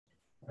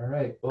All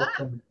right,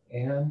 welcome,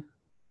 Anne.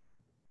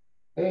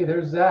 Hey,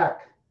 there's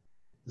Zach.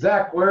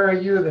 Zach, where are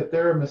you that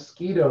there are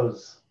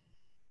mosquitoes?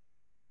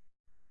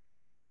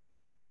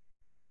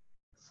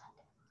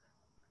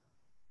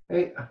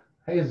 Hey,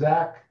 hey,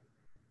 Zach.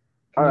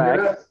 Can All you right,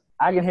 hear us?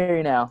 I can hear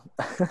you now.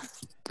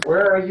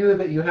 Where are you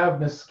that you have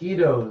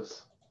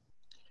mosquitoes?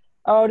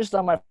 Oh, just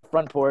on my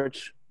front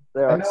porch.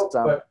 There I are know,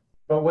 some.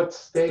 but what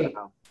state?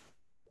 So.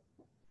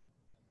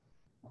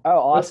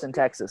 Oh, What's Austin,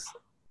 Texas.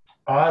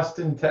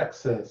 Austin,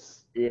 Texas.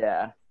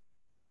 Yeah.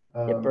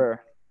 Um, Yipper.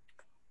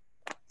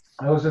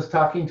 I was just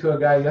talking to a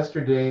guy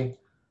yesterday,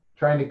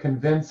 trying to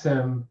convince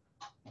him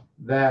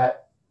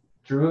that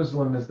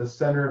Jerusalem is the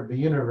center of the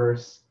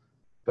universe,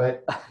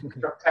 but he's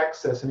from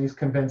Texas, and he's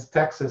convinced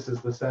Texas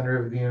is the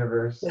center of the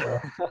universe.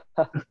 So.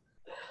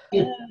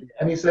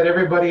 And he said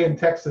everybody in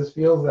Texas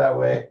feels that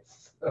way.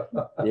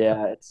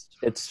 Yeah,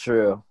 it's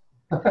true.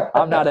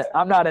 I'm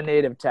not a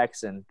native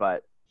Texan,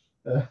 but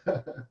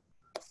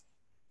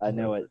I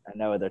know what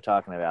they're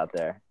talking about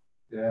there.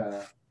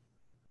 Yeah.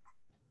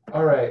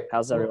 All right.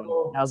 How's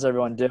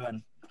everyone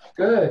doing?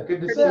 Good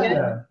to see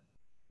you.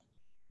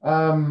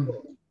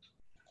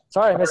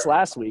 Sorry I missed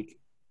last week.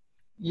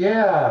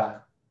 Yeah,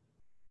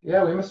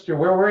 we missed you.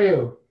 Where were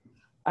you?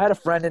 I had a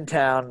friend in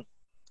town,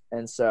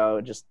 and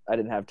so I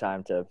didn't have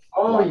time to.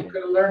 Oh, you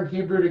could have learned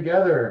Hebrew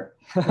together.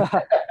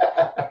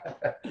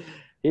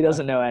 He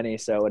doesn't know any,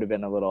 so it would have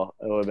been a little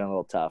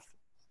tough.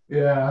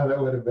 Yeah, that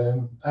would have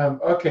been.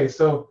 Okay,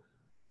 so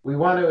we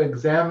want to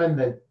examine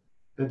the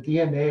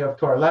DNA of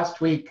Torah. Last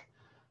week,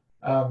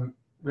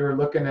 we were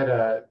looking at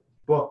a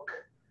book.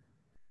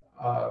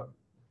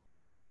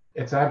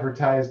 It's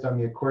advertised on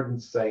the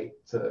Accordance site.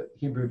 It's a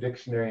Hebrew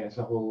dictionary, and it's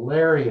a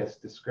hilarious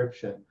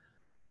description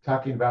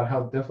talking about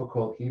how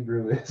difficult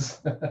Hebrew is.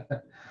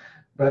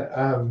 But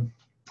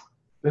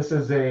this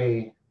is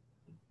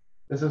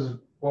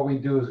what we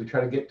do is we try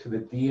to get to the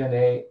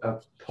DNA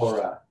of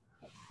Torah.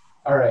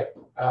 All right.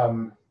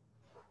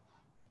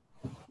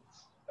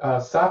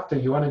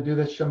 Safta, you want to do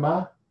the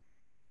Shema?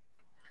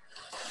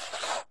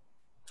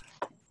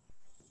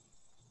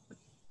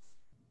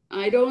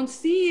 I don't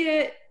see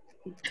it.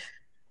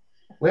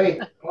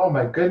 Wait. Oh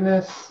my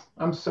goodness.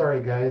 I'm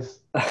sorry, guys.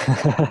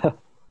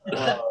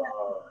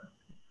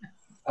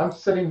 I'm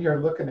sitting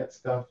here looking at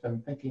stuff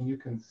and thinking you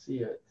can see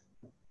it.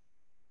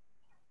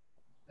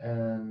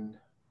 And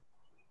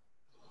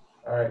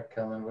all right,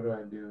 Kellen, what do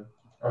I do?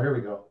 Oh, here we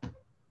go.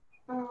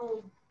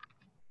 Oh.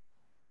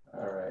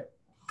 All right.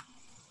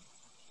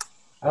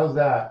 How's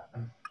that?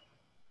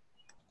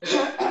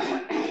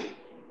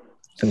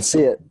 Can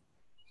see it.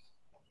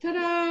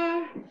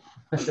 Ta-da!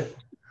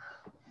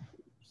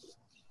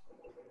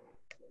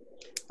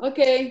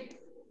 Okay.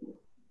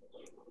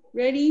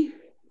 Ready?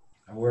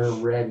 We're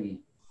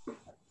ready.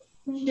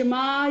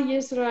 Shema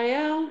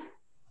Yisrael,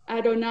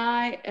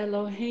 Adonai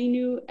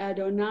Eloheinu,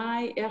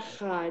 Adonai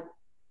Echad.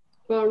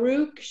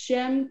 Baruch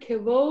Shem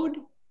Kevod,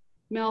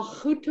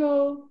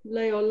 Melchuto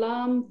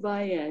Leolam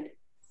Vayed.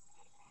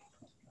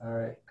 All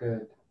right,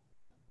 good.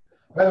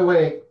 By the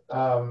way,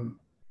 I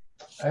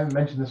haven't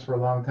mentioned this for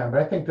a long time, but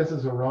I think this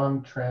is a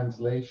wrong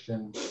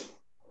translation.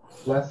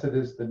 Blessed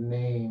is the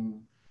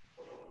name.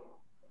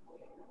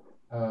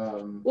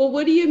 Well,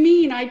 what do you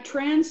mean? I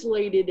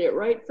translated it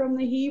right from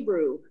the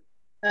Hebrew.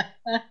 I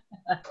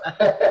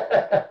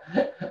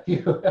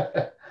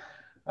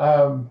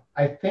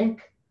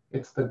think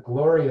it's the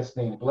glorious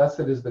name.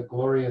 Blessed is the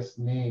glorious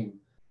name,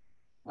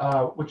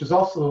 which is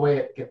also the way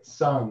it gets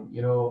sung.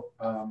 You know,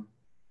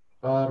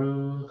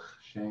 Baruch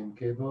Shem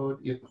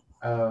Kevod.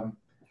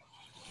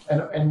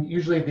 And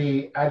usually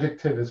the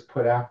adjective is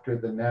put after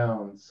the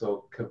noun,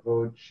 so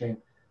Kavod Shem.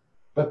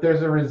 But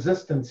there's a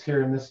resistance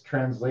here in this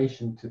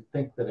translation to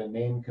think that a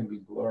name can be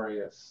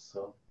glorious.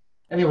 So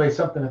anyway,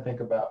 something to think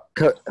about.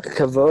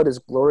 Kavod is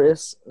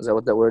glorious. Is that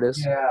what that word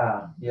is?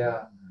 Yeah.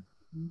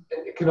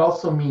 It can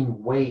also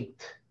mean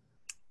weight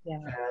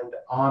and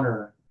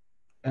honor.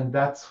 And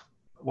that's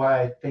why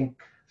I think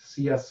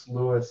C.S.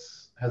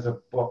 Lewis has a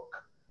book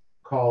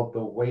called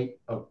The Weight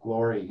of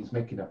Glory. He's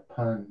making a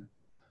pun.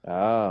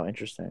 Oh,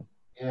 interesting.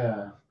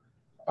 Yeah.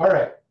 All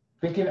right.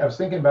 I was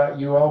thinking about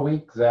you all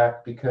week,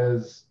 Zach,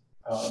 because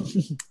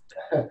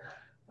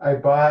I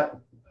bought.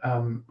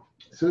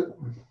 So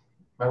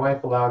my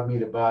wife allowed me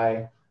to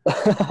buy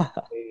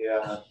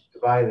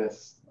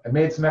this. I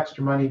made some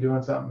extra money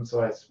doing something,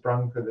 so I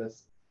sprung for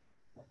this.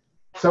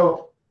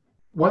 So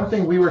one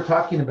thing we were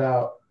talking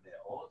about.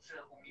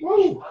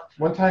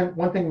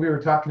 One thing we were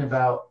talking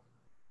about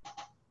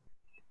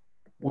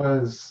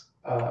was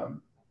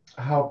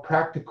how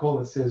practical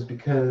this is,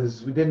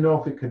 because we didn't know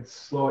if we could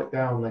slow it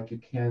down like you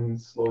can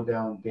slow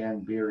down Dan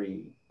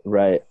Beery.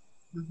 Right.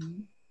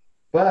 Mm-hmm.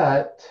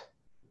 But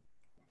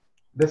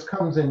this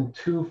comes in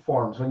two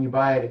forms. When you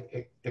buy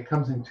it, it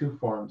comes in two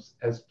forms,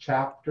 as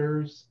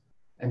chapters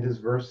and as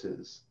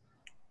verses.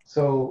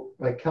 So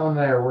like Kellen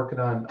and I are working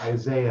on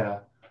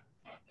Isaiah,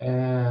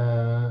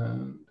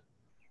 and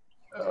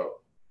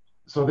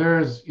so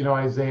there's,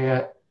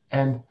 Isaiah,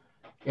 and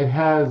it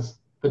has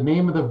the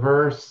name of the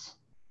verse,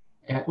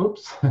 and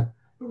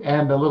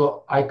and a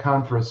little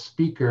icon for a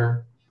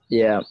speaker.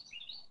 Yeah.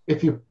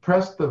 If you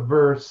press the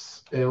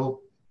verse,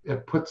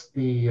 it puts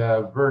the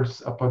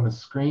verse up on the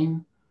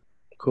screen.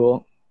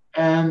 Cool.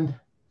 And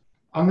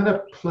I'm going to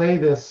play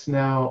this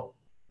now.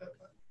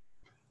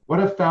 What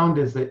I've found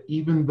is that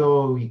even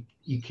though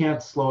you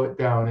can't slow it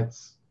down, it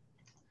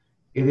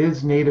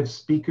is native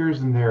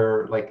speakers and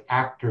they're like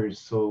actors,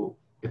 so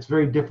it's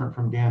very different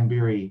from Dan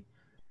Beery,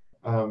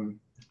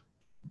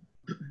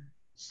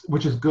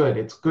 which is good.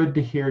 It's good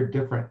to hear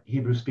different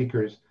Hebrew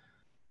speakers,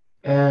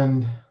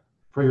 and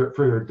for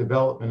your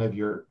development of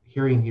your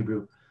hearing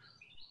Hebrew.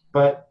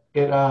 But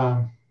it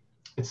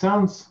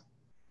sounds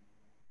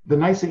the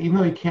nice thing, even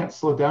though you can't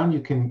slow down, you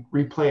can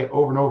replay it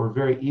over and over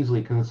very easily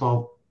because it's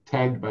all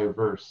tagged by a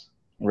verse.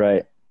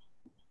 Right.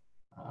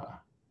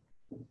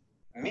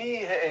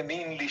 מי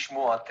האמין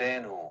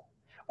לשמועתנו,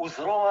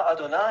 וזרוע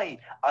אדוני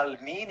על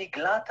מי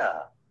נגלת?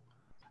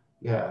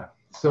 Yeah.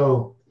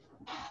 So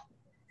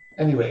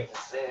anyway.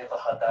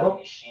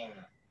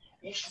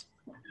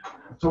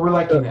 So we're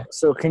liking it.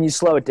 So can you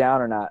slow it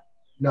down or not?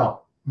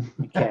 No.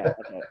 You can't.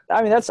 Okay.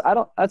 I mean,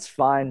 that's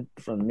fine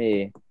from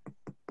me.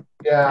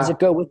 Yeah. Does it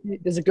go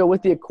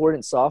with the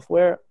Accordant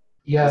software?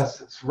 Yes,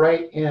 it's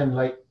right in,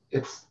 like,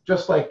 it's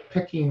just like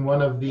picking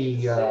one of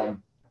the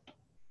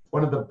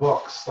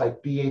books,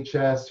 like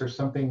BHS or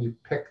something. You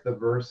pick the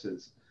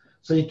verses.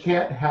 So you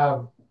can't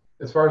have,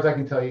 as far as I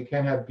can tell, you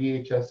can't have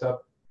BHS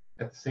up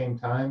at the same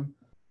time,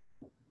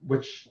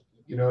 which,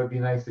 it'd be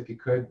nice if you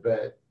could,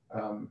 but,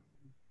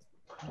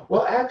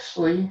 well,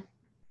 actually,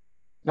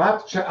 I'll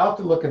have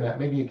to look at that.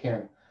 Maybe you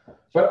can.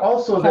 But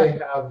also they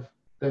have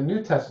the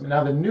New Testament.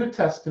 Now, the New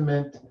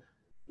Testament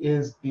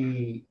is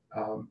the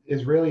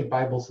Israeli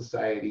Bible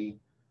Society,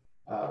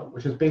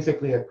 which is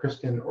basically a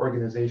Christian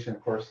organization,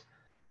 of course,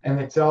 and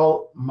it's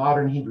all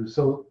modern Hebrew.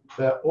 So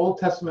the Old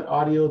Testament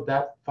audio,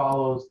 that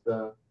follows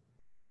the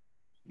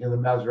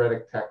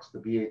Masoretic text, the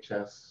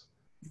BHS.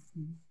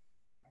 Mm-hmm.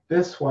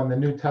 This one, the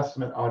New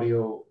Testament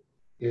audio,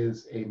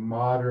 is a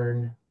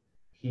modern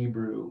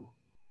Hebrew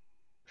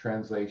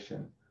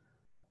translation.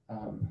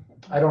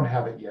 I don't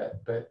have it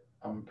yet, but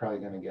I'm probably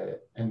going to get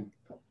it. And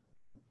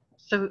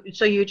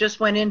so you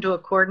just went into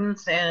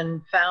Accordance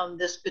and found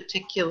this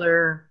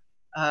particular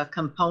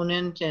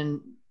component, and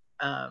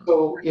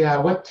so yeah, I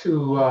went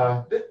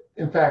to.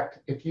 In fact,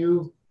 if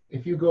you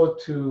go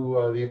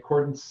to the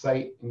Accordance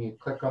site and you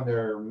click on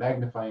their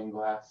magnifying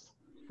glass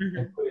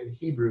and put in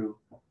Hebrew,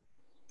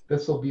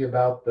 this will be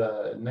about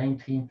the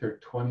 19th or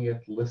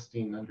 20th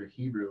listing under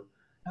Hebrew,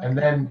 and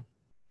then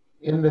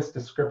in this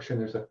description,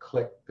 there's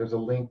a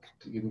link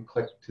you can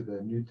click to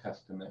the New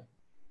Testament.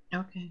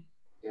 Okay.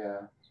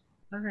 Yeah.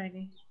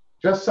 Alrighty.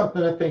 Just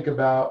something to think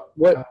about.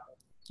 What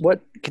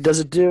does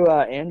it do?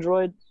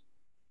 Android?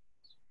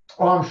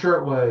 Oh, I'm sure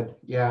it would.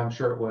 Yeah, I'm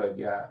sure it would.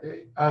 Yeah.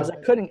 Because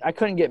I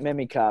couldn't get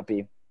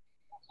Mimicopy.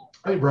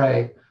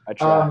 Right. I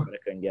tried, but I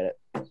couldn't get it.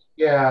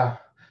 Yeah,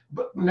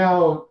 but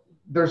no,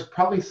 there's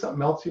probably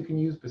something else you can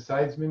use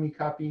besides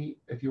Mimicopy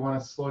if you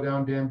want to slow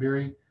down Dan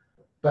Beery.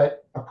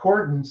 But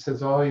Accordance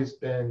has always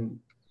been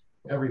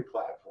every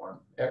platform.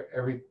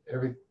 Every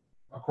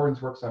Accordance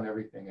works on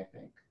everything, I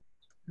think.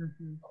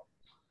 Mm-hmm.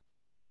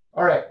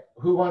 All right,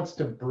 who wants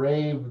to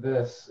brave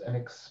this and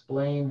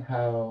explain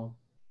how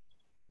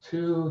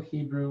 2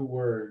 Hebrew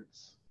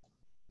words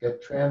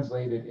get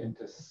translated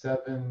into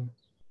 7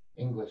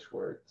 English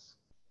words?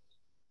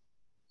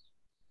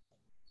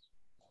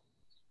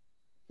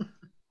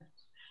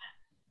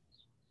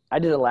 I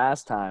did it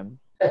last time.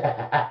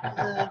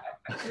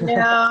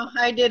 No,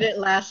 I did it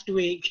last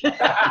week. Okay,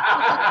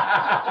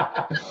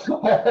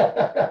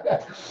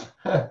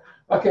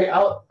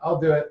 I'll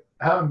do it.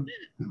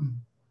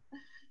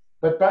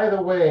 But by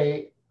the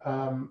way,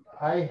 I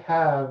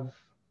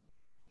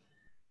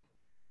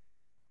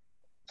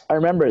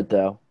remember it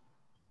though.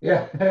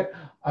 Yeah,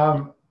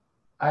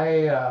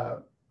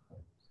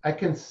 I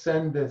can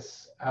send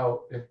this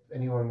out if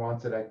anyone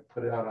wants it. I can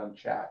put it out on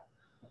chat.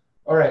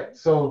 All right,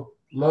 so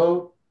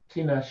lo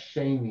tina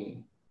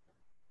sheni.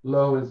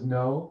 Lo is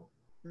no.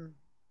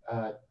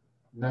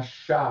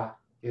 Nasha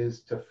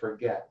is to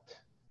forget.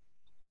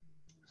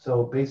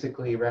 So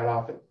basically, right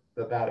off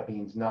the bat, it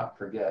means not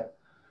forget.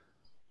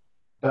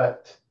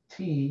 But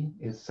T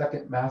is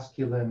second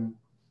masculine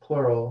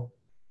plural,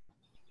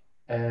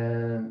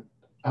 and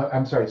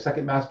I'm sorry,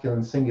 second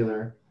masculine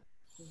singular.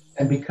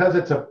 And because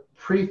it's a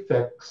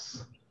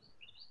prefix,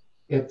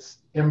 it's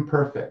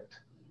imperfect.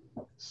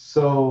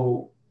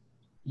 So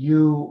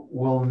you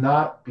will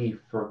not be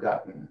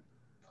forgotten.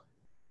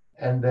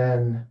 And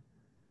then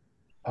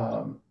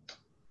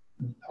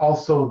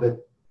also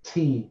the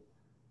T,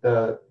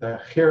 the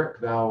Herrick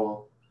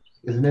vowel,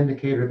 is an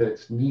indicator that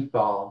it's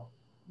Nephal,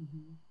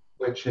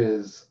 which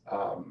is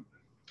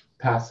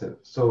passive.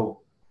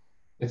 So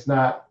it's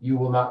not you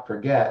will not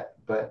forget,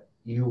 but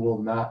you will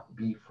not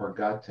be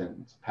forgotten.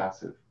 It's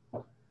passive.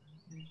 And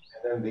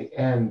then the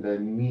N, the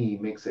ni,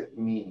 makes it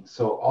me.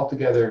 So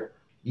altogether,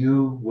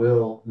 you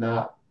will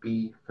not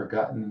be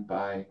forgotten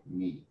by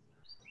me.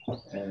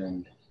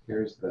 And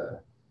here's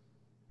the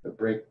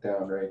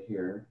breakdown right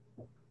here.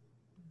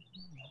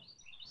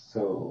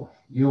 So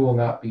you will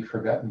not be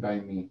forgotten by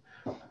me.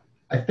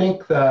 I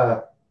think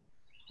the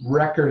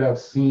record I've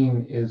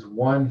seen is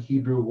one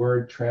Hebrew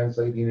word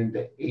translating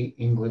into 8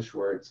 English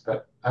words,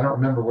 but I don't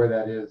remember where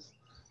that is.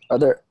 Are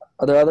there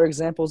other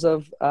examples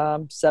of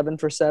 7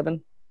 for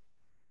 7?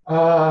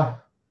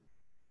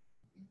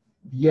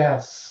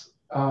 Yes.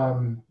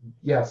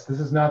 Yes, this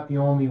is not the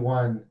only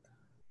one.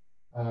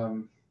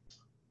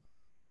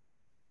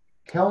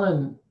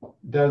 Kellen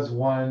does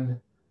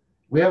one.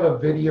 We have a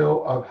video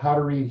of how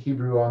to read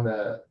Hebrew on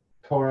the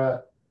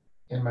Torah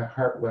in my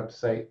Heart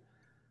website,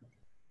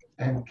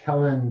 and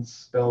Kellen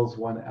spells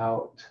one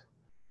out.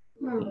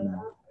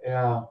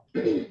 Yeah.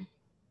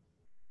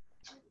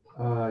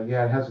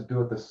 Yeah, it has to do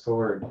with the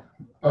sword.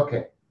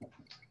 Okay.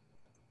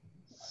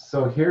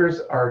 So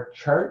here's our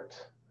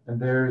chart, and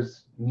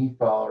there's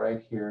Nephal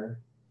right here.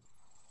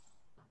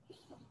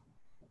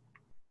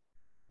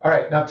 All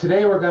right, now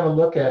today we're going to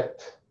look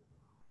at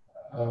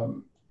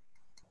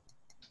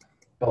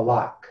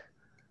Balak.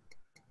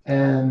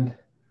 And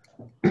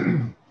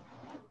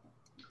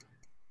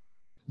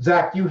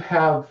Zach, you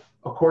have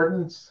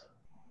accordance?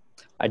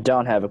 I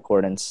don't have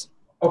accordance.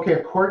 Okay,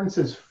 accordance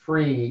is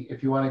free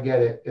if you want to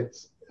get it.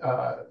 It's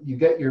you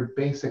get your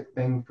basic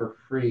thing for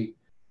free,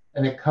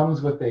 and it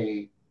comes with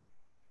a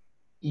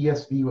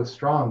ESV with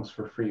Strong's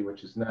for free,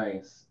 which is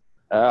nice.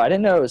 I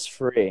didn't know it was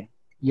free.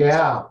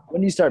 Yeah.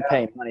 When do you start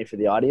paying money for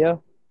the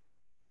audio?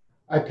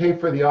 I pay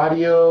for the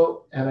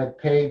audio, and I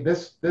pay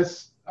this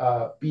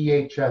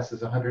BHS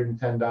is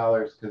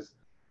 $110 because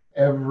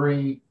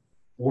every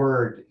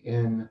word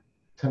in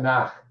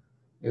Tanakh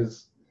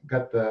is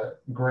got the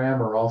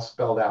grammar all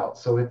spelled out.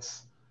 So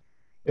it's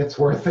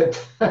worth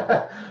it.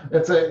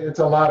 it's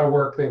a lot of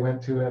work they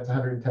went to, and it's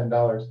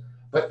 $110.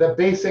 But the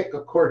basic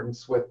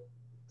accordance with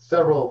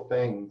several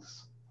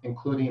things,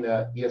 including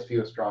ESV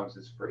with Strong's,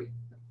 is free.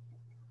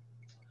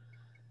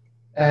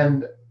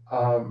 And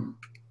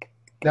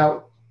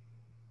now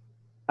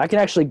I can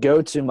actually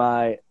go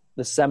to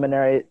the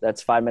seminary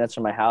that's 5 minutes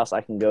from my house.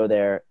 I can go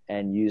there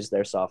and use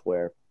their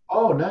software.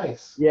 Oh,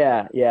 nice.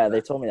 Yeah, they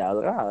told me that. I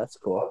was like, oh, that's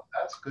cool. Oh,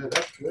 that's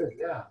good,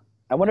 yeah.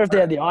 I wonder if they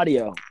have the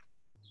audio.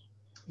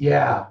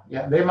 Yeah,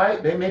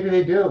 maybe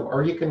they do,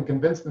 or you can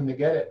convince them to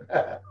get it.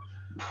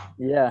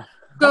 Yeah.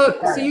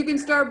 So you can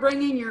start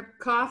bringing your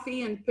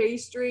coffee and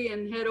pastry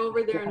and head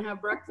over there and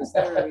have breakfast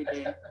there every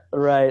day.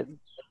 Right.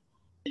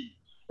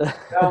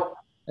 Now,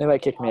 They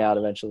might kick me out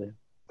eventually.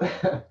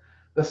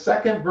 the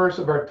second verse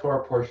of our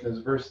Torah portion is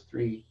verse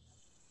 3,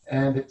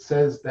 and it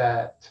says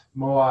that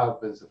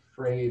Moab is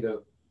afraid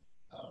of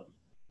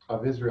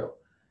Israel,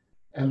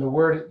 and the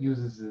word it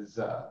uses is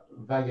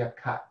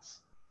vayakatz.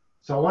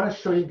 So I want to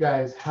show you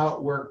guys how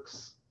it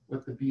works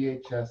with the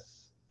BHS.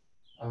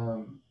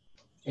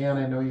 And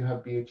I know you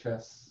have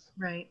BHS.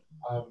 Right.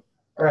 All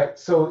right,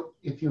 so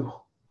if you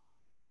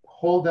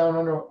hold down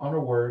on a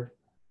word,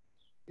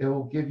 it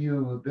will give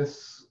you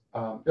this,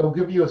 it'll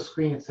give you a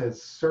screen that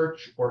says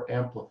search or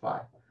amplify.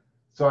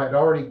 So I'd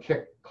already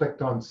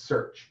clicked on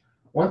search.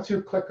 Once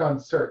you click on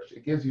search,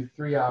 it gives you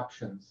 3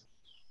 options.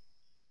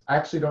 I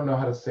actually don't know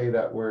how to say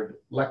that word,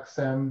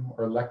 lexem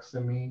or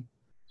lexeme,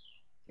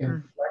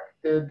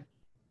 inflected,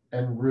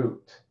 and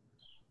root.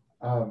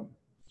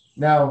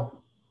 Now,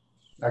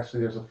 actually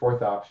there's a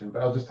 4th option,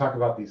 but I'll just talk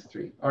about these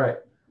 3. All right.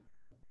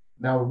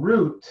 Now,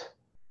 root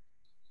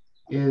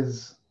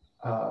is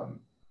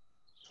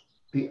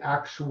the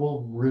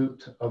actual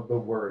root of the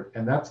word,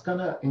 and that's going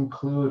to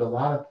include a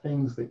lot of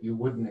things that you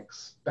wouldn't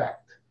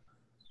expect.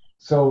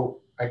 So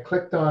I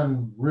clicked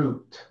on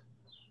root,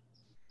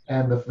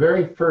 and the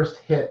very first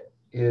hit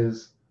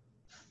is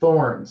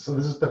thorns. So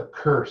this is the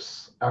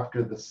curse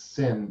after the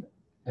sin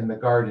in the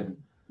garden.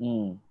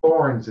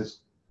 Thorns is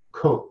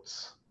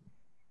coats.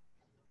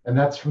 And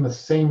that's from the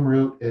same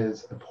root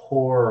as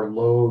abhor or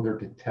loathe or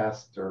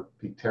detest or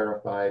be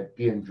terrified,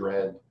 be in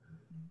dread.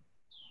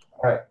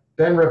 All right.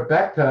 Then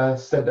Rebekah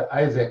said to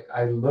Isaac,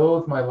 I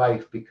loathe my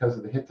life because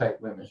of the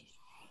Hittite women.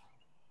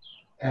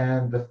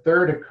 And the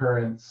third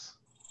occurrence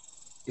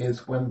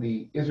is when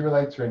the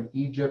Israelites are in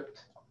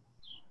Egypt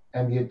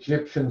and the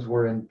Egyptians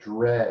were in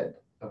dread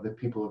of the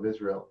people of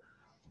Israel.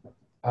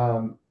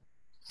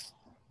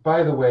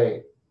 By the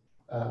way,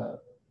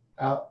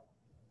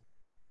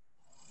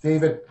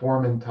 David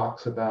Foreman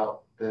talks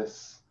about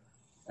this.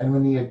 And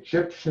when the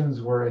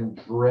Egyptians were in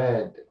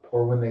dread,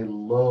 or when they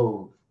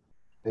loathed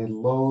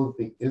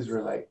the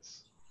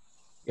Israelites,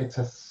 it's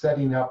a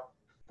setting up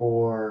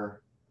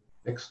for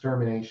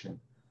extermination.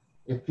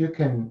 If you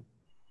can,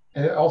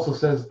 and it also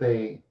says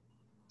they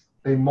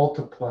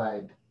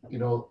multiplied,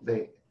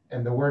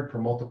 and the word for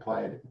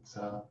multiplied,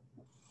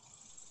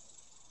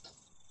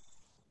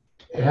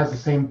 it has the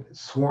same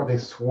they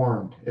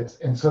swarmed.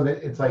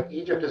 It's like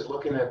Egypt is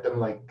looking at them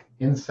like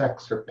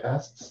insects or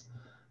pests.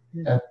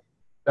 And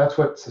that's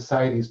what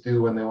societies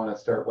do when they want to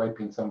start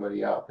wiping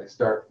somebody out. They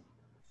start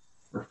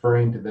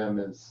referring to them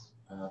as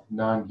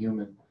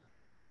non-human.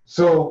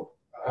 So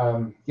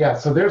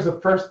so there's the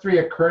first 3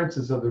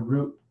 occurrences of the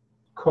root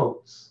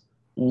coats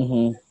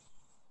in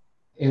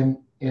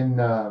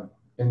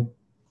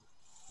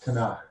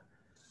Tanakh.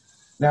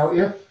 Now,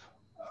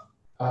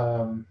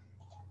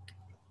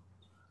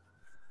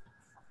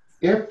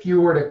 if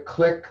you were to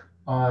click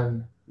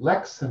on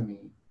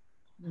Lexami,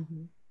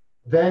 Mhm.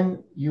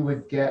 then you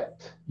wouldn't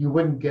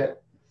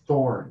get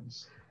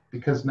thorns,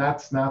 because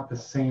that's not the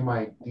same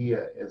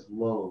idea as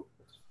loathe.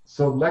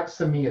 So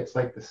Lexami, it's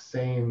like the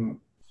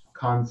same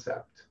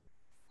concept.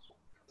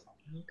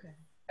 Okay.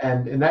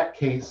 And in that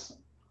case,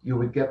 you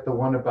would get the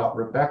one about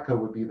Rebecca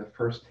would be the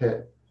first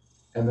hit,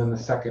 and then the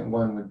second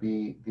one would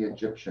be the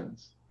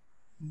Egyptians.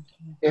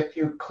 Okay. If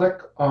you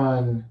click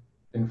on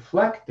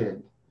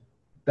inflected,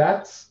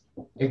 that's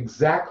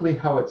exactly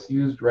how it's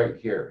used right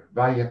here,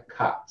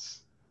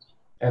 vayakatz.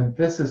 And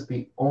this is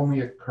the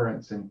only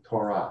occurrence in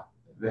Torah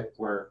that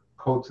where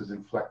kotes is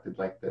inflected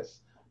like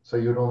this. So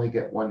you'd only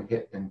get one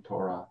hit in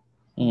Torah.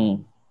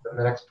 Mm. And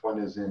the next one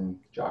is in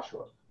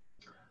Joshua.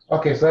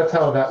 Okay, so that's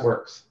how that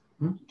works.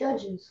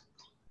 Judges.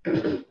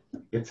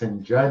 It's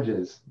in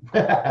Judges.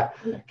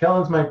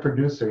 Kellen's my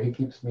producer. He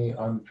keeps me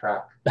on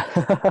track.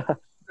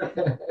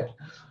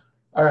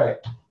 All right.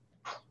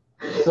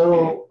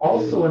 So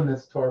also in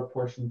this Torah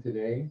portion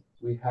today,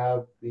 we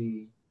have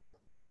the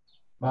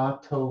Ma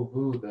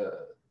Tovu,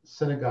 the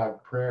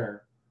synagogue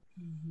prayer.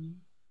 Mhm.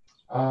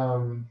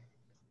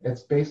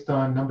 It's based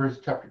on Numbers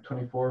chapter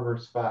 24,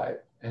 verse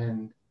 5.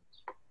 And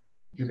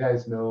you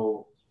guys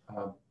know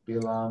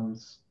Balaam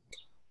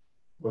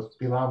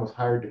was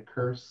hired to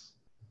curse.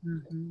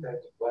 Mhm.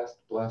 Said blessed,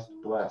 blessed,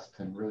 blessed,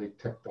 and really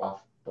ticked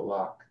off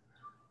Balak.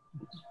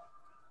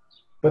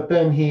 But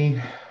then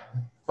he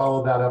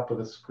followed that up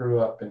with a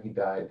screw up and he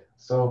died.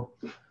 So,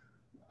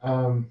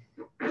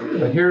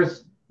 but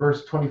here's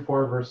verse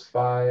 24, verse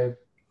 5,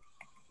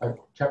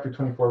 chapter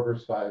 24,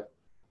 verse 5.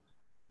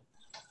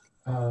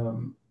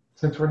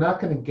 Since we're not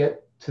going to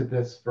get to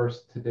this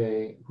verse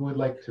today, who would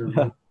like to read it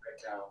right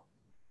now?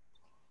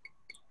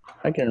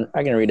 I can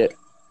read it.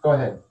 Go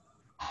ahead.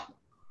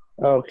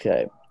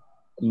 Okay.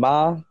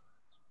 Ma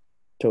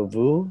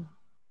tovu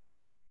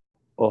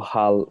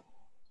ohalecha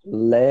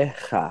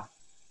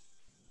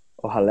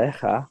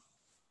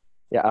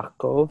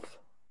Yaakov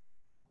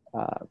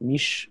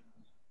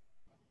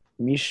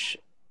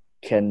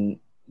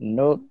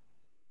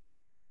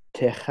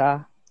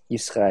mishkenotecha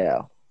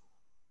Yisrael.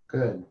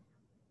 Good.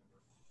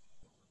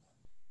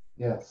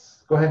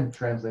 Yes. Go ahead and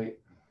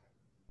translate.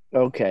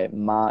 Okay.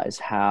 Ma is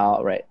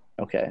how, right.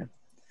 Okay.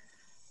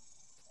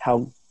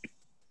 How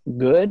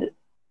good?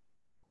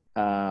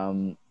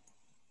 I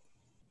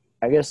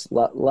guess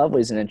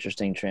lovely is an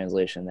interesting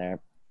translation there.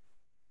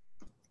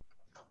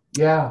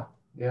 Yeah.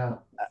 Yeah.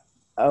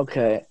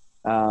 Okay.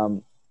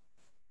 How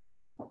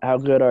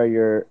good are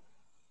your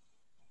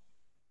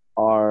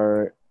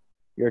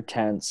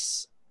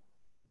tents,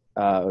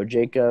 O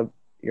Jacob,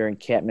 your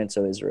encampments,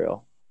 O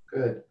Israel?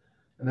 Good.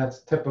 And that's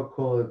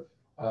typical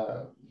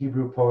of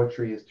Hebrew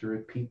poetry, is to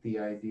repeat the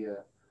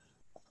idea.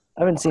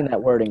 I haven't seen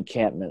that word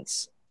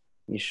encampments.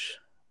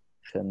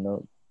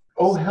 Mishkanot.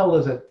 Oh, hell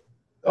is it?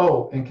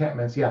 Oh,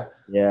 encampments. Yeah.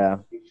 Yeah.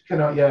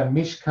 Yeah,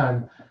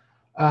 Mishkan.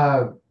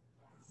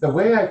 The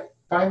way I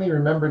finally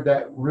remembered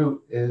that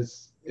root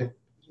is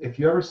if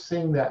you ever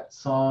sing that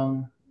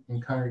song in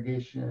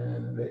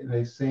congregation,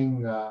 they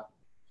sing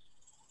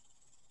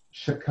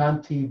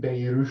Shakanti Be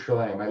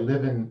Yerushalayim. I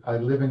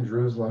live in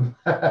Jerusalem,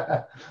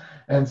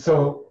 and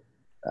so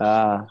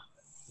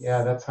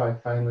yeah, that's how I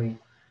finally.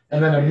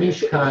 And then a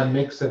Mishkan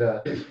makes it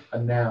a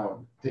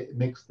noun. It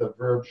makes the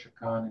verb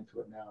shakan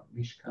into a noun.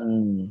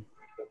 Mishkan,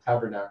 the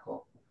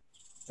tabernacle.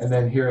 And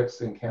then here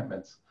it's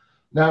encampments.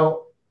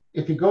 Now,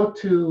 if you go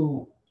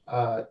to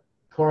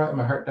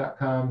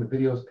TorahInMyHeart.com, the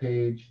videos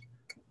page,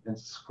 and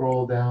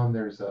scroll down,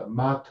 there's a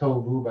Ma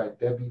Tovu by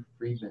Debbie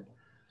Friedman.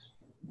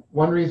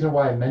 One reason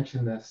why I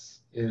mention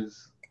this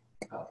is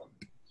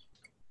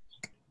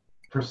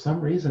for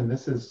some reason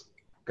this is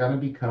going to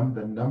become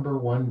the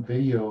 #1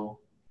 video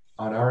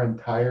on our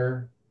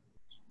entire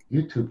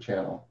YouTube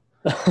channel.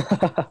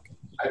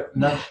 I'm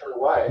not sure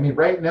why. I mean,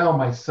 right now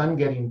my son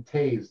getting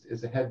tased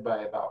is ahead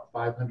by about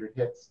 500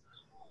 hits,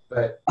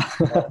 but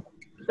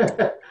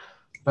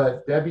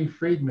but Debbie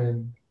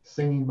Friedman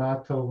singing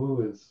Ma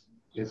Tovu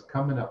is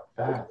coming up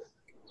fast.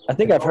 I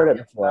think I've heard it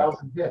before.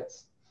 1,000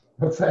 hits.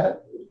 What's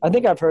that? I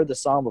think I've heard the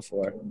song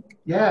before.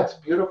 Yeah, it's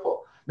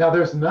beautiful. Now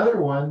there's another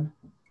one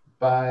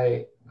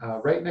by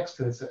right next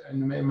to this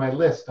in my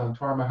list on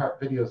Torah My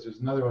Heart videos. There's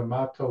another one,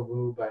 Ma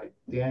Tovu by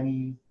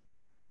Danny.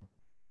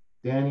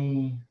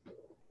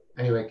 Anyway,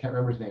 I can't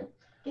remember his name.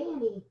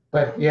 Danny.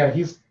 But yeah,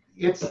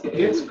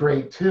 it's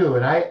great too,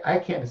 and I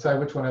can't decide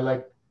which one I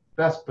like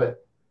best.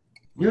 But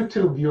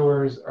YouTube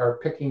viewers are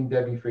picking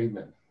Debbie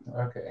Friedman.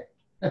 Okay.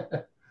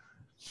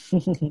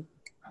 So,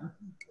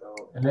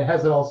 and it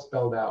has it all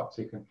spelled out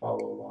so you can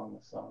follow along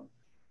the song.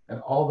 And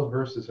all the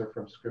verses are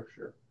from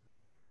scripture.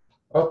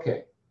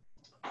 Okay.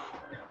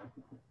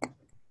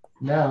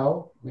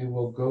 Now we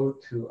will go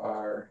to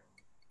our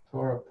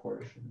Torah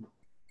portion.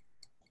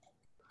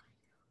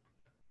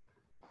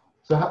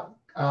 So,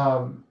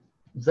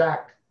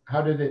 Zach,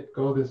 how did it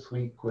go this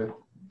week with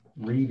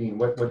reading?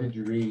 What did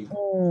you read?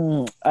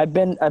 I've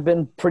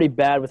been pretty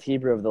bad with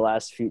Hebrew over the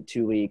last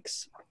 2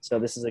 weeks. So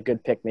this is a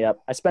good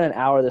pick-me-up. I spent an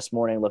hour this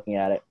morning looking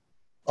at it.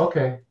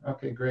 Okay,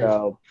 great.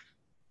 So,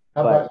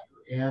 How about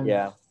you, Ann?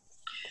 yeah.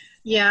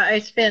 Yeah, I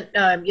spent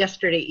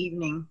yesterday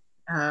evening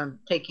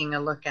taking a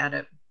look at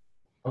it.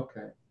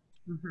 Okay.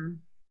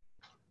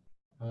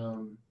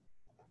 Hmm.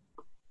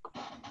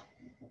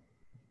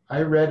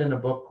 I read in a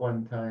book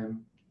one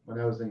time when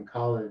I was in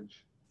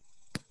college.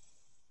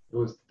 It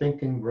was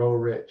Think and Grow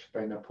Rich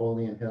by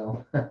Napoleon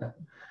Hill. And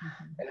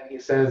he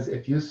says,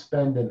 if you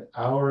spend an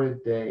hour a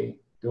day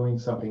doing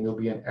something, you'll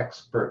be an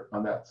expert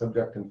on that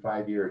subject in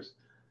 5 years.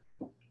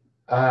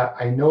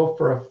 I know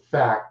for a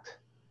fact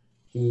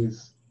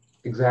he's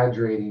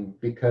exaggerating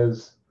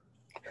because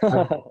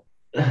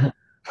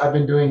I've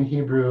been doing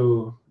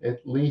Hebrew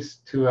at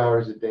least 2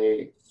 hours a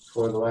day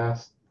for the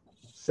last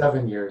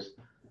 7 years,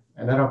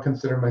 and I don't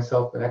consider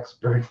myself an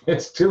expert.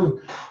 It's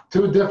too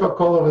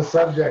difficult of a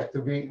subject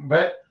to be,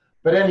 but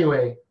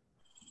anyway.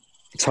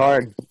 It's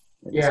hard.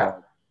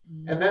 Yeah.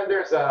 And then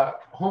there's a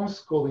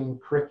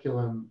homeschooling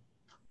curriculum,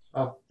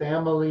 a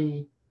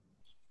family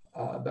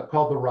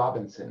called the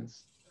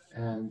Robinsons.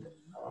 And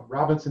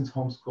Robinson's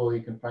homeschool,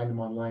 you can find them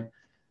online.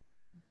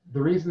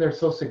 The reason they're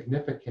so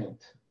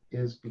significant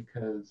is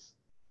because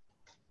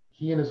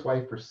he and his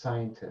wife are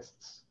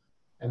scientists,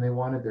 and they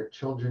wanted their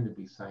children to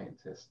be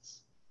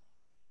scientists.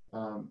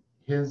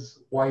 His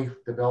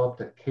wife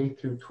developed a K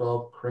through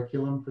 12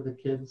 curriculum for the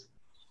kids,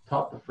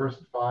 taught the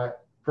first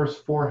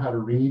four how to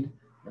read,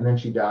 and then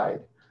she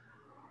died.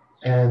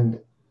 And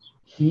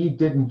he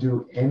didn't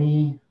do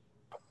any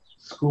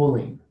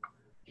schooling.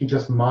 He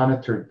just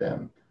monitored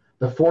them.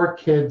 The 4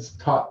 kids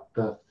taught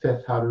the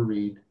 5th how to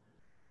read.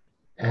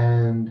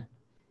 And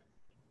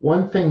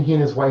one thing he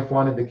and his wife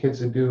wanted the kids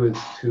to do is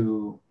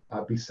to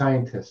be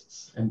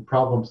scientists and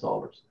problem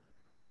solvers.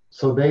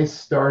 So they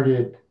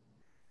started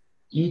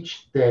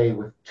each day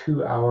with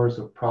 2 hours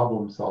of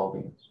problem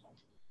solving.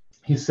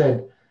 He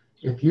said,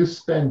 if you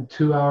spend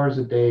 2 hours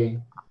a day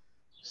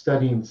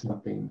studying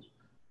something,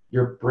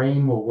 your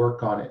brain will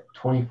work on it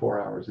 24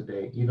 hours a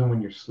day, even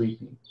when you're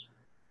sleeping.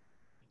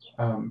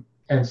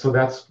 And so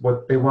that's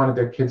what they wanted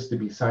their kids to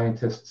be,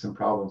 scientists and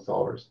problem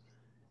solvers.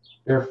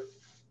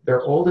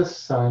 Their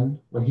oldest son,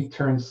 when he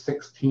turned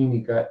 16, he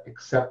got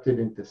accepted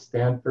into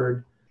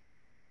Stanford.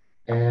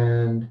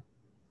 And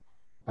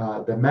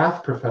the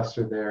math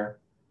professor there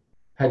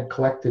had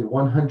collected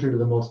 100 of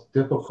the most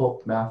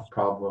difficult math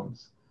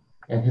problems,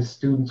 and his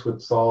students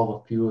would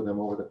solve a few of them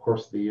over the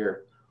course of the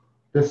year.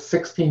 This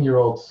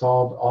 16-year-old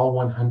solved all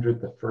 100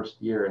 the first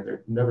year, and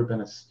there'd never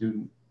been a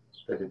student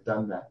that had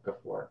done that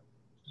before.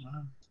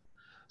 Wow.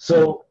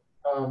 So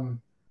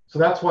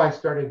that's why I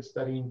started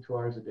studying 2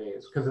 hours a day.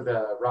 It's because of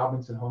the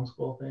Robinson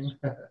homeschool thing.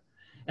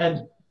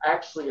 And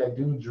actually, I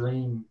do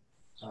dream.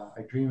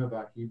 I dream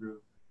about Hebrew.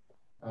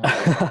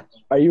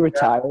 Are you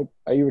retired?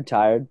 Are you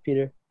retired,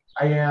 Peter?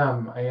 I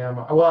am.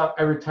 Well,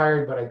 I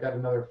retired, but I got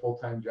another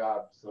full-time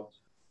job. So.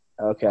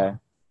 Okay.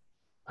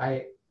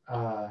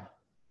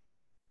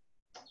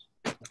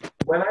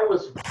 When I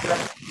was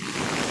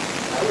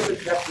a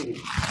deputy.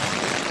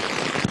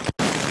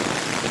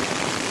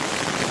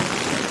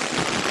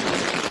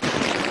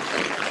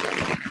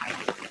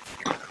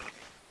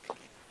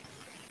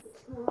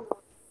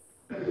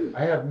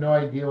 I have no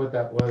idea what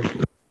that was.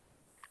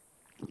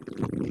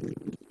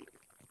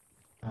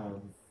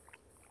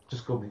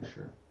 Just go make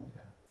sure.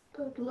 Yeah.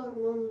 Good luck,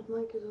 Mom's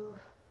mic is off.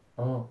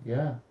 Oh,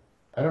 yeah.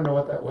 I don't know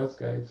what that was,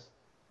 guys.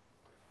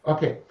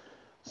 Okay.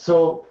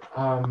 So,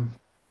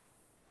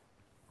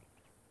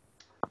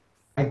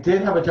 I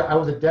did have a job. I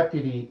was a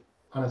deputy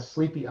on a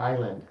sleepy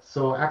island.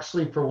 So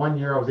actually for 1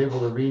 year, I was able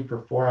to read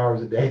for 4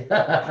 hours a day.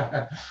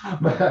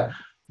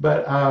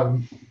 but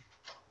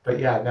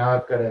yeah, now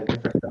I've got a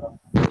different job,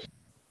 which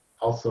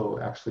also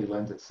actually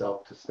lends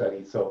itself to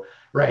study. So,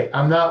 right,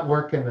 I'm not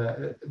working,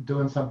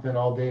 doing something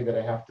all day that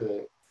I have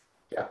to,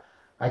 yeah,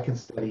 I can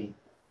study.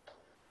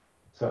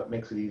 So it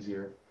makes it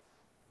easier.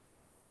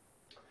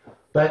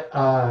 But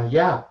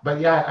yeah,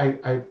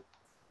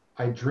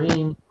 I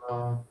dream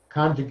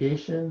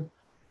conjugation,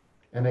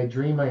 and I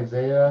dream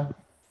Isaiah.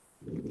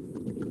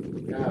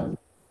 Yeah.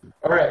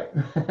 All right.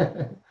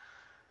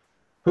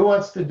 Who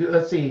wants to do,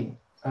 let's see,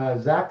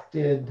 Zach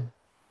did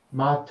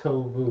Ma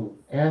Tovu.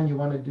 Anne, you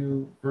want to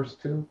do verse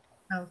 2?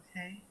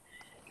 Okay.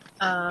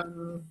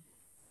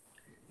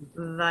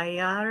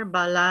 Vayar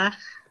Balak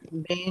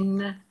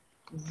ben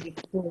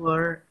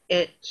Zippor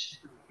et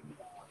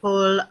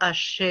kol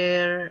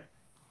asher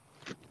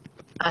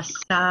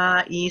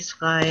asa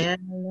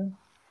Israel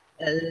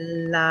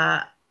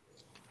la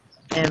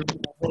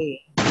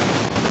emre.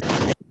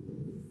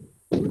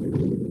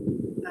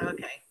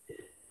 Okay.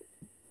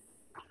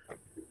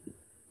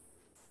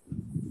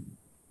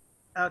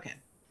 Okay.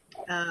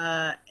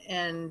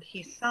 And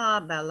he saw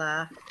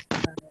Balak,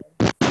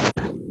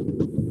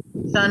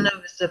 son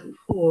of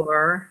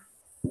Zippor,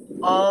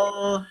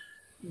 all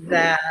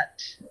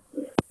that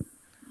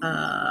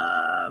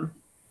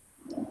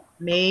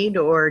made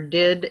or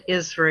did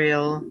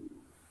Israel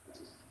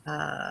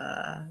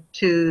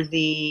to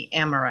the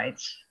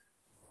Amorites.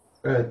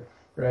 Good,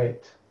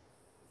 right.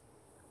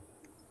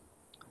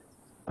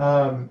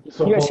 So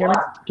Can you guys hear me?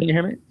 Balak, Can you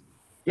hear me?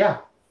 yeah.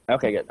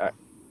 Okay, good. All right.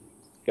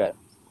 Good.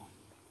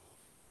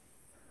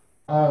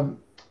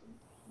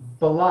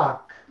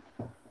 Balak,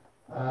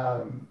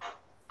 um,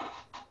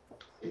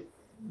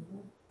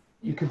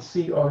 you can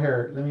see, oh,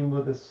 here, let me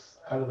move this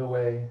out of the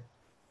way.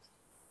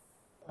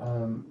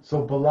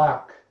 So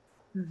Balak,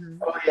 Mhm.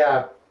 oh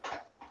yeah,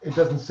 it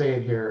doesn't say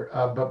it here,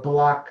 but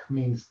Balak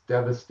means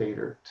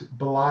devastator.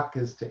 Balak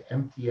is to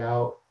empty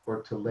out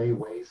or to lay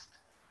waste.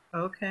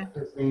 Okay.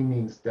 His name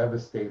means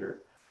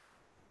devastator.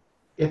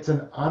 It's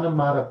an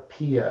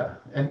onomatopoeia,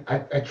 and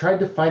I tried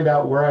to find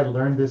out where I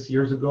learned this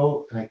years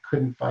ago, and I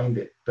couldn't find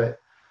it. But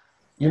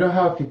you know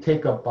how if you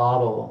take a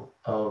bottle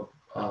of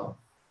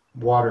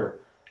water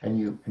and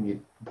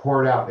you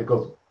pour it out, it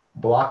goes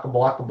block,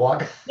 block,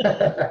 block.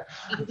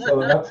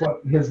 So that's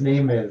what his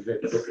name is.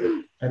 It's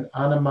an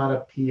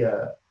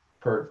onomatopoeia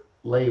for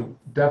lay,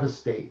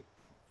 devastate.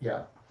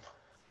 Yeah.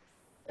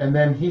 And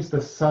then he's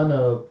the son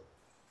of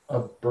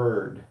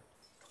bird.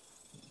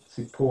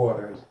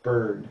 Sipor is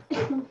bird.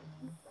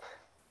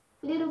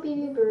 Little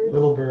baby bird.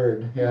 Little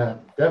bird, yeah.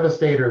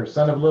 Devastator,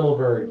 son of little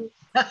bird.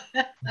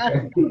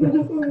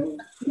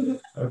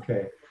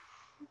 Okay.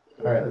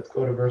 All right, let's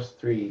go to verse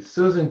 3.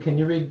 Susan, can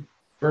you read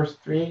verse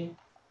 3?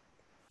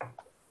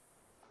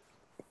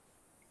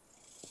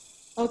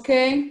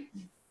 Okay.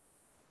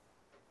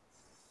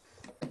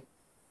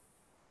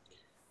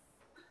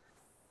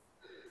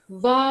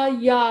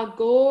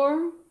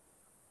 Vayagor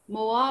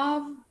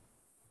Moav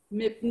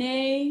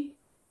Mipnei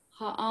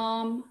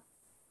Ha'am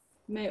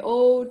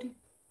Meod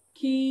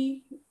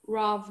Ki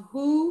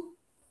Ravhu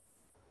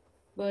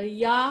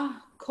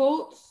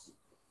Vayakotz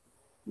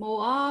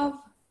Moav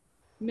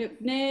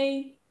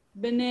Mipnei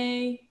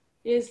Bnei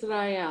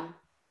Israel.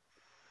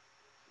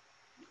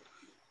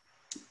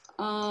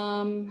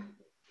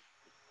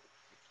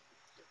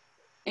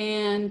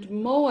 And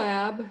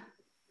Moab,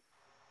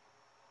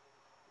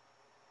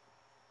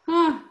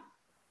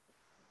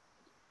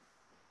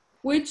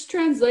 which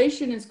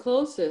translation is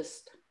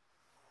closest?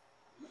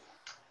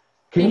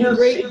 Can In you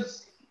great-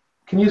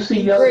 see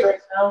in yours great-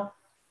 right now?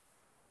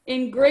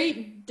 In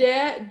great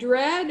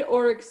dread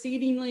or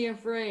exceedingly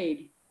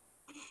afraid?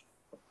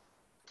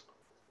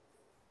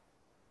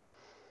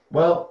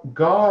 Well,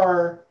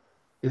 gar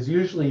is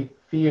usually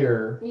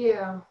fear.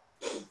 Yeah.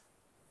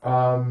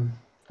 Um,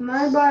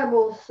 My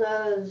Bible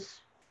says,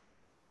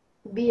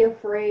 be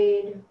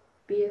afraid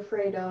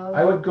of.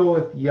 I would go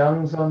with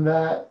Young's on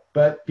that,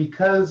 but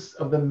because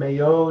of the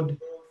Mayod,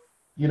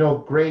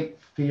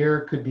 great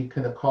fear could be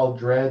kind of called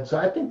dread. So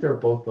I think they're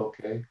both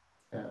okay.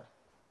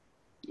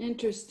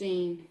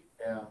 Interesting.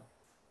 Yeah.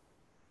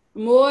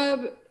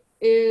 Moab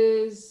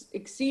is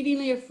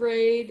exceedingly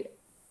afraid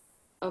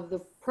of the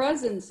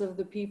presence of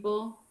the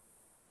people,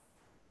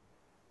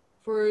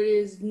 for it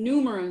is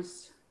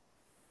numerous,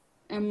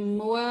 and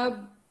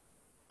Moab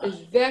is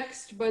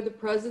vexed by the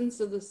presence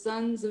of the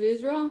sons of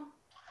Israel.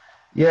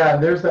 Yeah,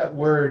 there's that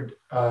word,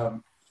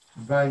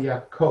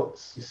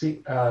 vayakots. You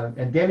see,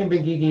 and Danny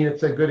Ben-Gigi,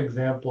 it's a good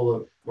example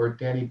of where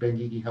Danny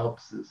Ben-Gigi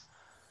helps is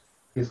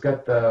he's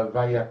got the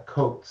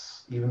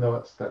vayakots, even though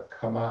it's the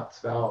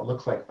kamatz vowel, it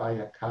looks like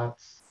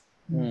vayakats.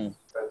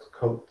 That's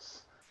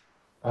coats.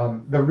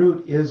 The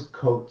root is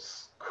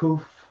coats,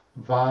 kuf,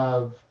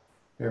 vav.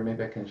 Here,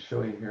 maybe I can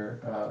show you here.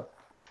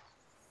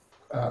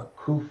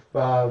 Kuf,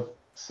 vav,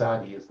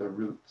 sadi is the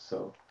root.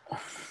 So,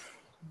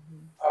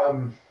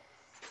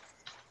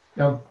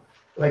 now,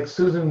 like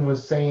Susan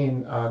was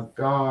saying,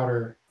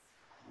 God,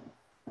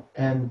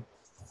 and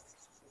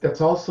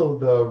that's also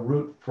the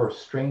root for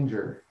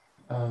stranger.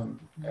 And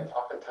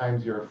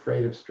oftentimes you're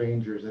afraid of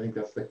strangers. I think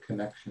that's the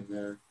connection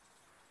there.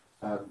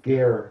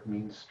 Ger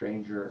means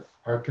stranger,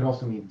 or it can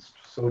also mean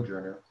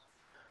sojourner.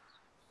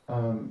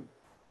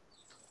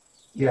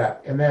 Yeah,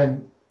 and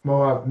then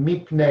Moab,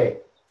 Mipne,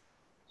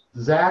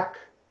 Zach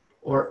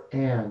or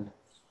Ann.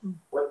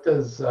 What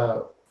does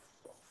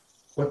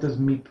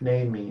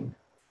Mipne mean?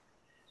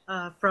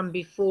 From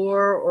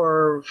before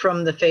or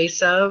from the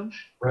face of?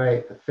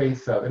 Right, the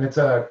face of, and it's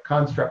a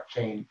construct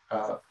chain,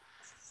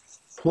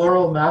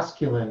 plural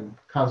masculine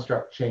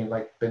construct chain,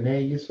 like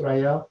Bnei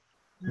Yisrael,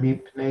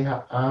 Mipnei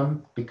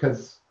Ha'am,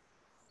 because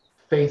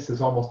face is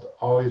almost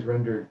always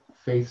rendered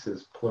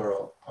faces,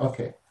 plural.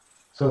 Okay,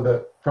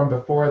 so from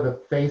before the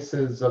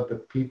faces of the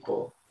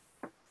people.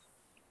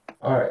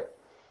 All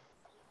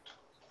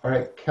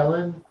right,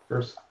 Kellen,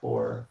 verse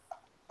 4.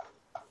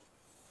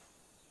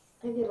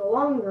 I get a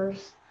long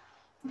verse.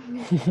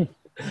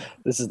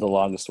 This is the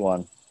longest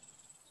one.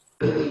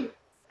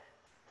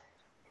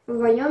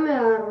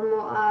 ויאמר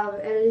מואב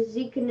אל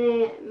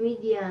זקני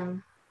מדיין,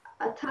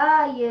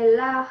 עתה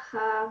ילך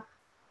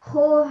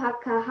כל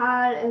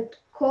הקהל את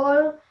כל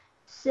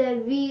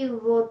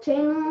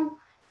סביבותינו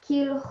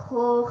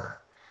כלכוך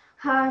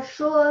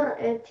השור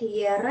את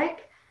ירק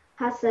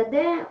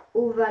השדה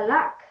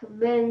ובלק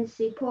בן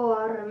ציפור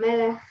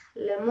מלך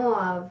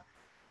למואב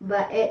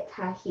בעת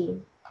ההיא.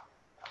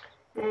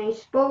 And he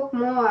spoke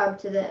Moab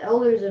to the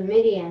elders of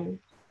Midian.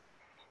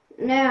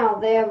 Now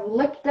they have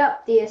licked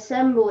up the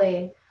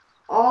assembly,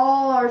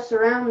 all our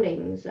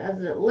surroundings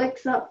as it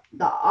licks up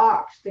the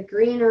ox, the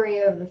greenery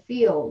of the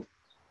field.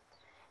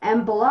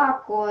 And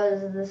Balak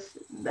the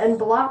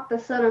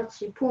son of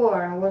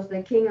Zippor was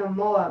the king of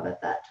Moab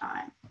at that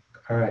time.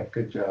 All right,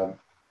 good job.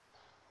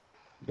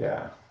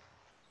 Yeah.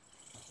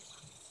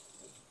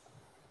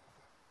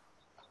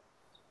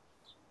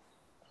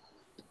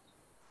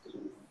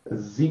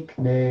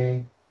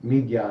 Zikne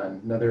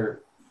Midyan,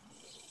 another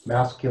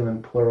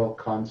masculine plural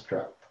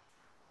construct.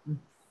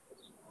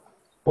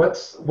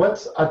 What's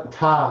a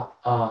ta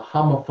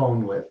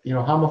homophone with? You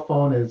know,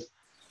 homophone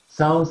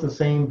sounds the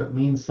same but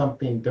means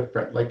something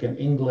different. Like in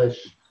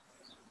English,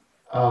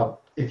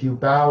 if you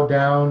bow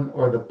down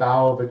or the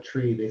bough of a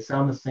tree, they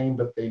sound the same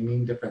but they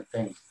mean different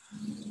things.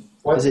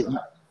 Is it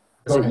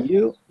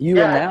you? You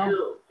yeah, and now?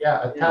 You.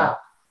 Yeah, a ta.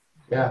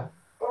 Yeah.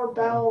 Or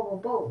bow of a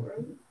boat,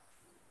 right?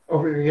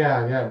 Over.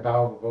 Yeah,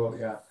 bow of a boat.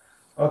 Yeah.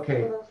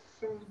 Okay. What else is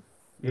the same?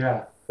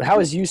 Yeah. But how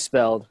is you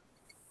spelled?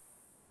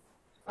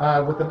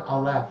 With an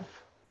aleph.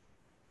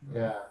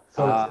 Yeah.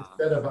 So it's, Ah.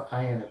 instead of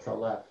ayin, it's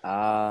aleph.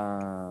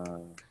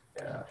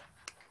 Yeah.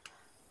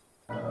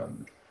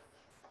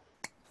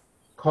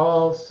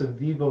 Call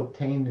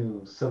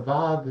savivotenu.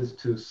 Savav is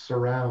to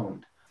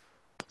surround.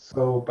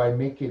 So by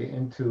making it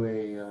into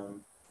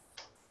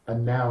a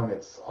noun,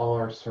 it's all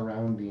our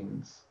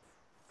surroundings.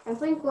 I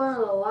think one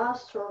of the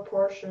last four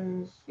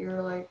portions,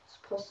 you're like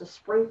supposed to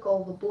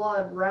sprinkle the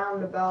blood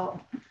round about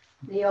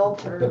the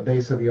altar. The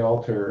base of the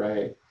altar,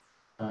 right?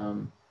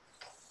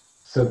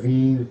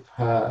 Saviv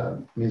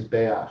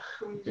mizbeach.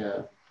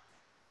 Yeah.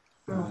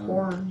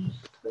 Horns.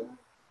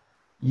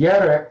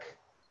 Yerek,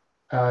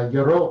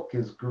 Yerok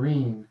is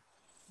green,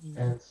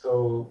 and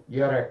so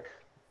Yerek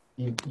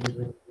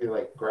usually be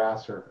like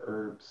grass or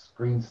herbs,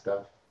 green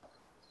stuff.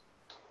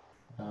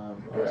 All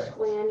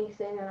Basically right.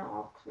 anything an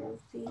ox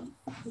won't eat.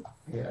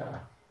 Yeah.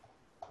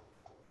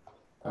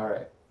 All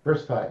right.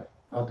 Verse 5.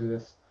 I'll do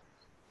this.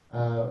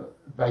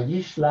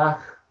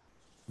 Vayishlach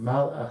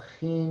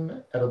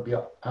malachim el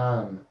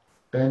Bil'am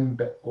ben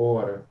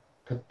Beor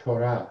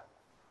Ketorah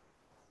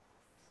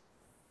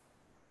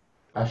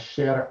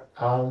asher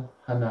al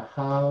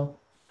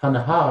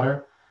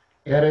hanahar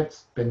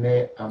eretz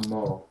b'nei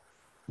amo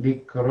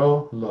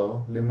likro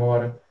lo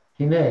limor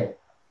hine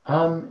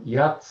am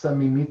yatsa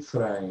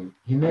mimitzrayim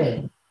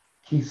hine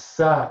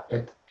kisa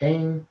et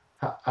ein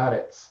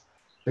haaretz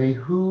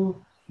vehu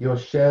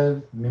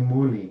yoshev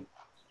mimuli.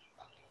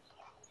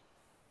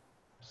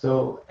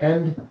 So,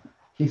 and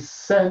he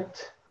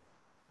sent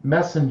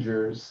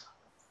messengers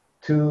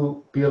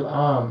to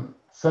Bil'am,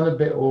 son of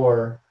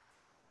Beor,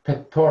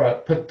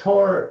 Petorah.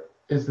 Petor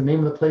is the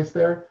name of the place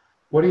there.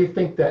 What do you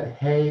think that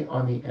hay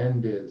on the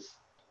end is?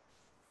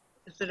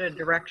 Is it a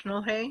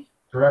directional hay?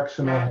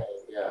 Directional hay,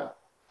 yeah.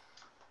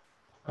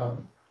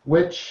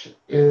 Which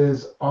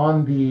is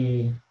on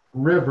the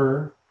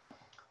river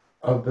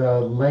of the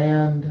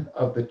land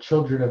of the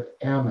children of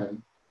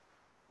Ammon,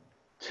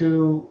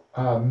 to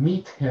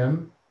meet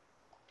him,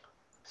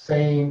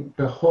 saying,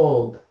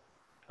 behold,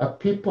 a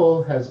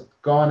people has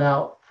gone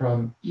out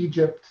from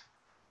Egypt.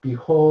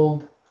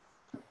 Behold,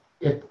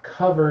 it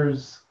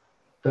covers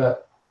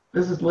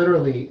this is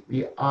literally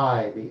the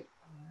eye, the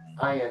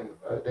ayin,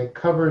 it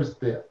covers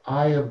the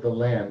eye of the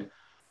land,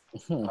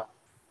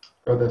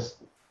 or this,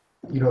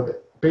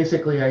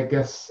 basically, I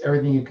guess,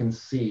 everything you can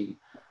see,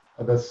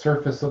 the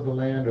surface of the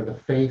land or the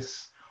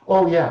face.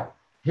 Oh yeah,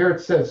 here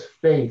it says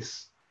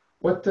face.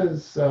 What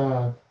does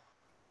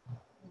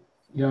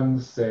Young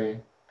say?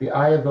 The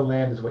eye of the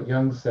land is what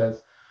Young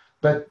says,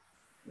 but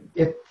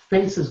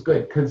face is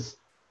good because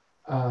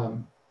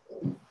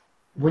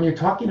when you're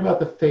talking about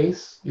the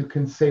face, you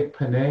can say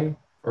paneh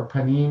or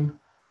panim,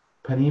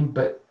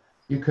 but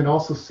you can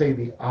also say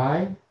the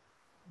eye,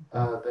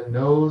 the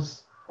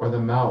nose, or the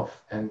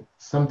mouth, and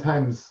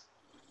sometimes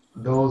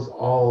those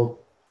all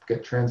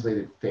get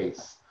translated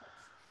face.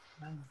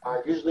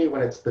 Usually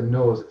when it's the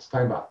nose, it's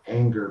talking about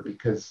anger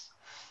because,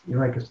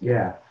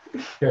 yeah.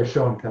 Here,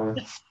 show him, Kellen.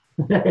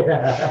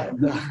 Yeah,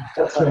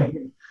 that's right.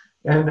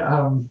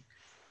 And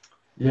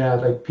yeah,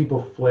 like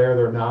people flare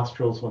their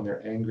nostrils when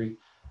they're angry,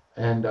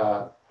 and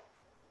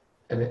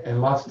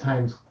lots of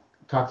times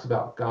talks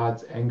about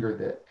God's anger,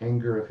 the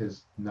anger of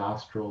His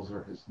nostrils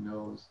or His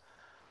nose,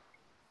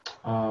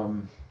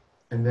 and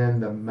then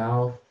the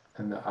mouth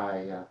and the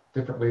eye. Yeah,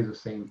 different ways of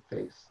saying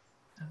face.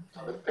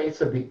 So the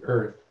face of the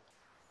earth,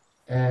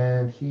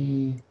 and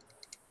He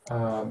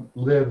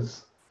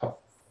lives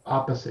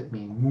opposite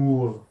me.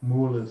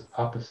 Mul is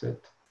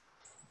opposite.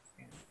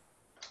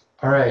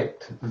 All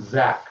right,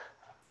 Zach,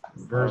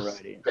 verse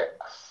 6.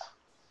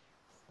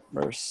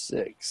 Verse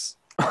 6.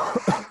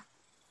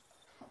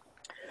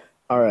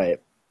 All right.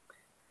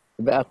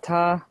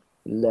 Ve'ata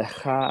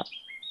lecha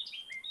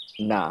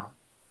na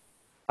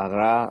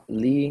ara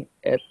li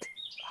et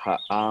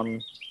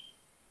ha'am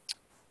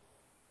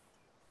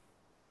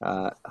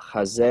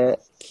haze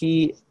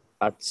ki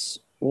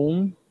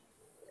atzum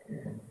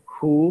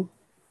hu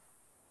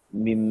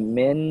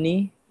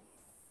mimeni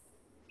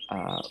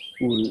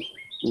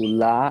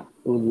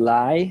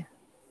ulai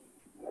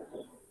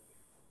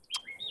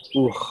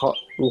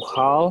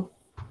Uchal,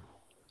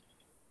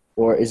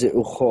 or is it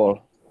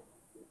uchol?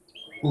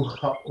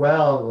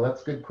 Well,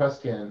 that's a good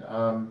question.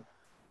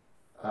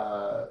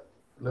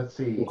 Let's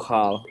see.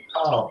 Uchal.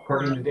 Oh,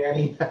 according to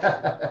Danny.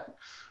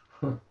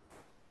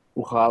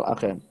 Uchal.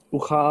 Okay.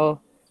 Uchal.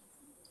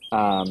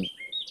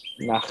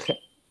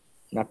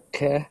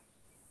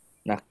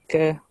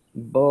 Nake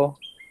bo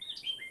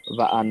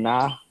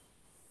va'ana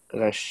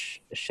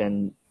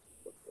reshenu.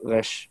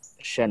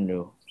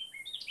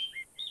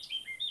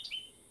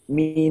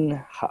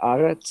 Min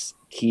haaretz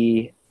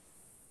ki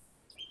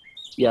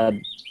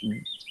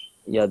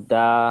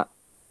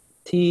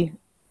yadati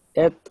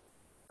et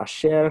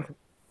asher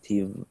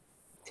tivarech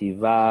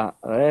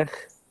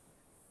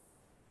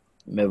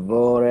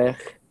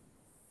mevorech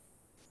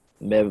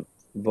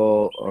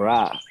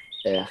mevorach.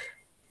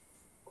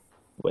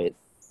 Wait.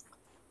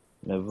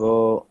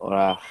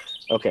 Mevorach.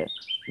 Okay.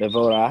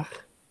 Mevorach.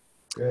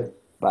 Good.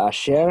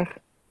 Ba'asher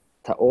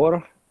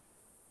taor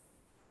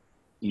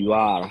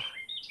yuar.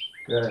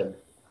 Good.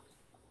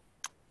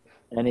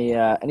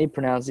 Any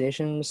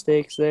pronunciation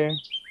mistakes there?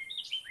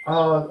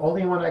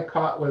 Only one I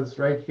caught was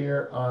right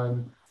here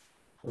on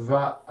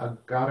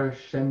Va'agar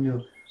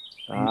Shenu.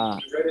 Ah.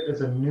 You read it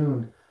as a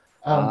noon.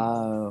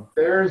 Oh.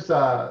 There's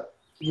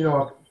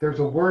there's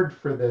a word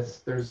for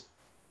this. There's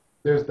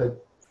the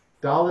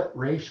Dalit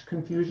Resh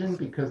confusion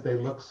because they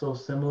look so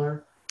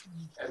similar,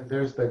 and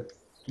there's the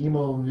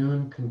Gimel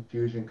Noon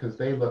confusion because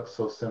they look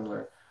so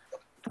similar.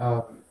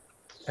 And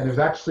there's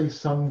actually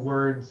some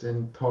words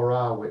in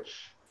Torah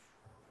which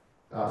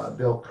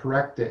they'll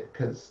correct it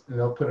because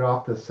they'll put it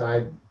off to the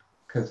side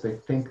because they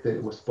think that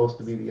it was supposed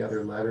to be the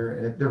other letter,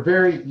 and they're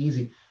very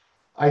easy.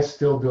 I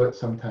still do it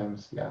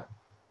sometimes. Yeah.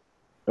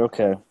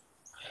 Okay.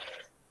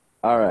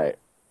 All right.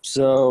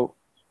 So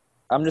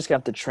I'm just gonna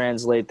have to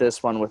translate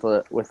this one with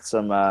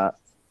some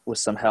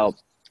help.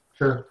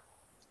 Sure.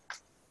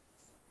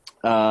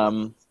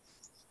 Come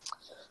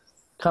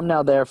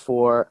now,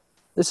 therefore.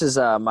 This is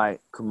my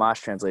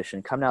Kumash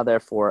translation. Come now,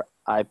 therefore,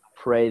 I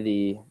pray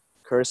thee,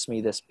 curse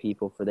me this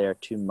people, for they are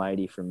too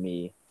mighty for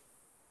me.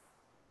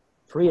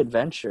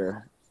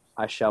 Peradventure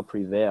I shall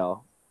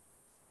prevail,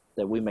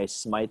 that we may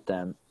smite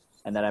them,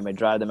 and that I may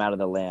drive them out of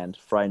the land.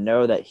 For I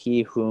know that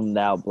he whom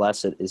thou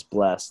blessed is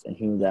blessed, and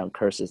whom thou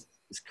cursest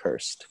is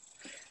cursed.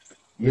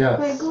 Yes.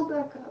 Wait, go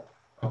back up.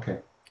 Okay.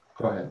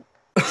 Go ahead.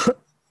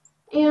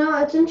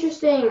 It's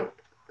interesting.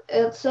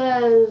 It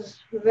says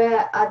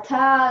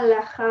Ve'ata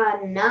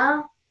lecha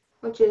na,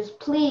 which is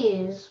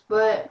please,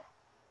 but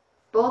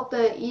both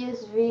the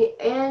ESV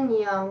and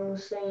Young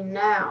say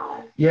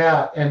now.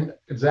 Yeah, and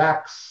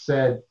Zach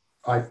said,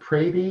 I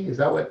pray thee. Is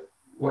that what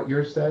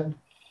yours said?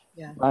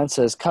 Yeah. Mine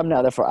says, come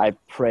now, therefore, I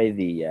pray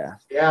thee, yeah.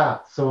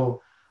 Yeah,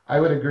 so I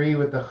would agree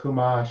with the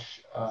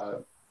Chumash.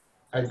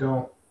 I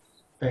don't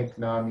think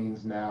na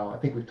means now. I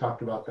think we've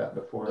talked about that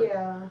before.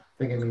 Yeah. I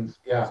think it means,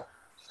 yeah.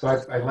 So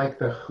I like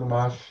the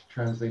Chumash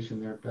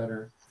translation there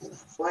better.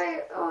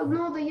 Wait, oh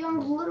no, the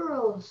Young's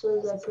literal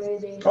says I pray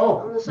thee. Oh,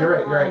 On the you're right,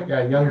 second you're right. line.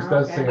 Yeah, Young's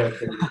does okay. say I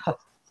pray thee.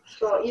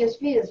 So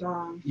ESV is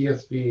wrong.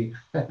 ESV.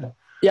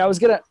 Yeah, I was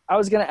gonna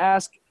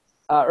ask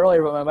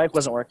earlier, but my mic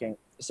wasn't working.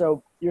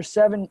 So your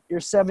 7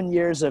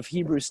 years of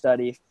Hebrew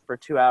study for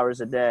 2 hours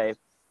a day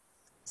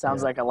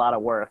sounds Yeah. like a lot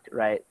of work,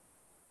 right?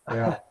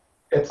 Yeah.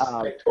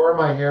 I tore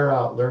my hair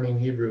out learning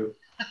Hebrew.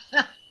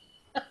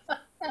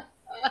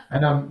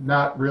 And I'm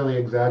not really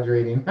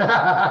exaggerating.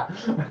 I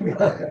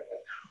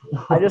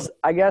guess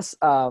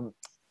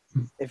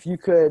if you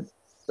could,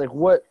 like,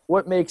 what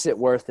makes it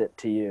worth it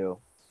to you?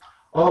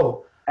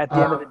 Oh, At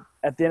the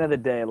end of the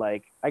day,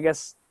 like, I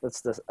guess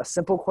that's a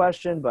simple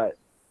question, but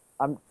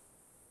I'm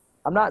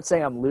not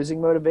saying I'm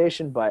losing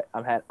motivation, but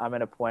I'm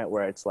at a point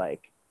where it's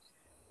like,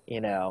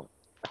 I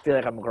feel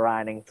like I'm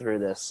grinding through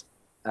this,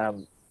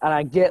 and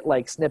I get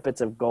like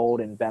snippets of gold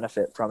and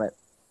benefit from it,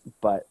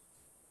 but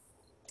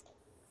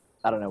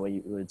I don't know what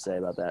you would say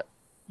about that.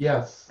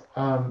 yes.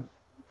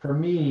 For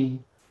me,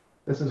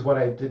 this is what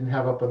I didn't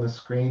have up on the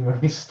screen when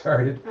we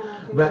started.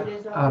 But It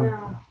is up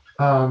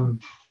now.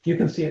 you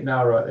can see it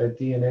now at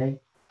DNA.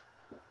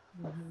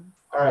 Mm-hmm.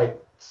 All right.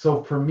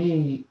 So for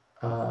me,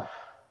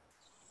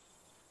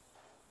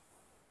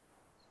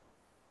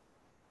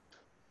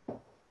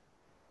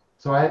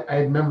 so I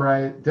had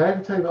memorized. Did I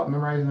ever tell you about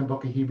memorizing the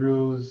book of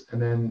Hebrews?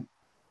 And then,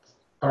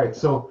 all right.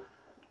 So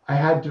I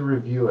had to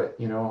review it,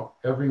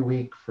 every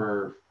week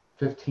for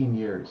 15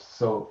 years.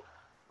 So,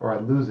 or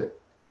I'd lose it.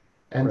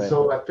 And Right.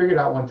 so I figured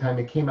out one time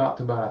it came out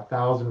to about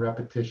 1,000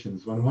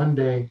 repetitions. When one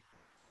day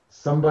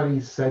somebody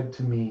said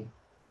to me,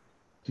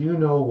 do you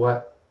know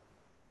what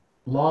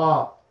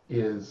law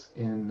is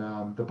in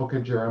the book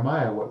of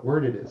Jeremiah, what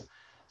word it is?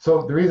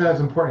 So the reason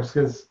that's important is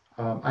because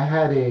I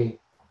had a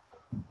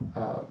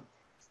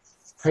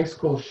high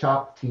school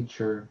shop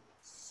teacher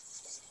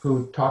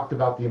who talked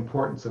about the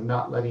importance of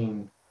not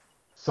letting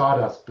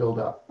sawdust build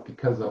up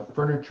because a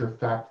furniture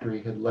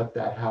factory had let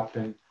that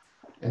happen.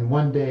 And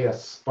one day a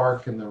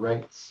spark in the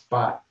right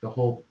spot, the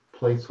whole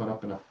place went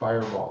up in a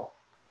fireball.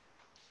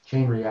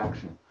 Chain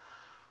reaction.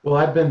 Well,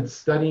 I've been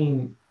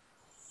studying,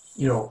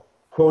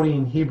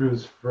 quoting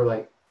Hebrews for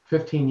like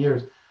 15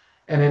 years.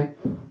 And in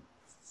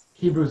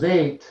Hebrews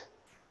 8,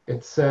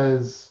 it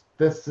says,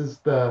 this is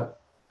the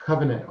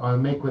covenant I'll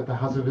make with the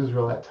house of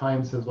Israel at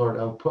times, says Lord,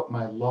 I'll put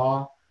my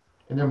law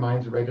in their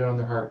minds and write it on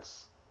their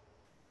hearts.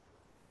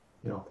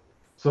 You know,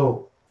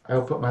 so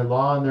I'll put my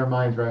law in their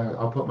minds, right?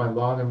 I'll put my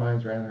law in their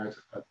minds, right on their hearts.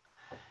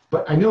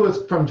 But I knew it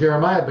was from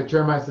Jeremiah, but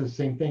Jeremiah says the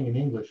same thing in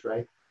English,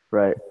 right?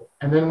 Right.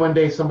 And then one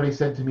day somebody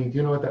said to me, do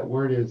you know what that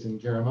word is in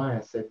Jeremiah?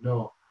 I said,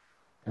 no.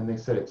 And they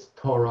said, it's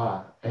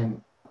Torah.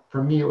 And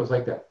for me, it was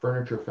like that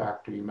furniture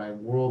factory. My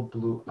world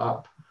blew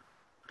up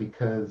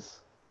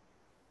because,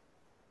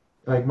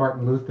 like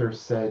Martin Luther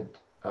said,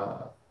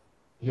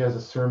 he has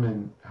a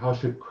sermon, How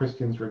Should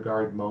Christians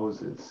Regard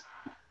Moses?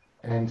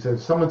 And he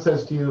says, someone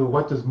says to you,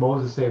 what does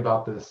Moses say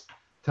about this?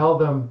 Tell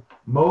them,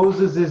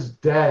 Moses is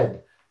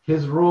dead.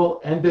 His rule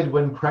ended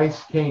when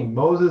Christ came.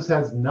 Moses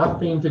has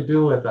nothing to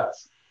do with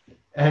us.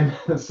 And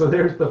so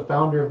there's the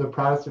founder of the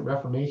Protestant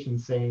Reformation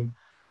saying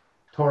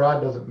Torah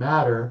doesn't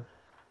matter.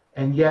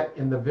 And yet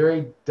in the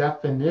very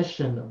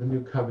definition of the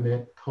new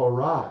covenant,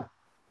 Torah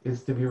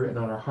is to be written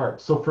on our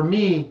hearts. So for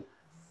me,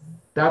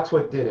 that's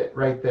what did it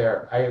right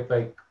there. I was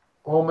like,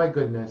 oh my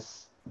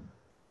goodness,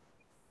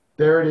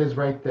 there it is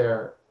right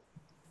there.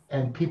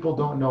 And people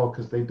don't know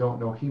because they don't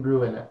know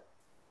Hebrew in it.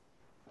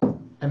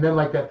 And then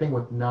like that thing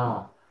with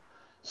na.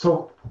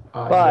 So,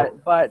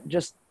 but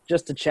just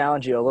to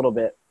challenge you a little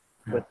bit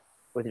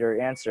with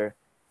your answer,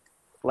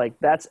 like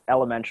that's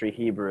elementary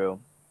Hebrew,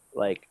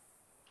 like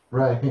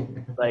right,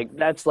 like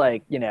that's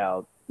like, you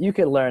know, you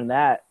could learn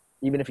that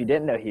even if you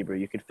didn't know Hebrew,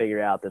 you could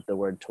figure out that the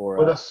word Torah.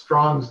 with a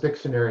Strong's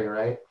dictionary,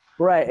 right?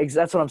 Right,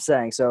 that's what I'm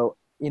saying. So,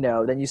 you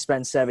know, then you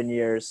spend 7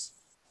 years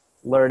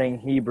learning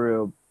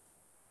Hebrew,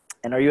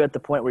 and are you at the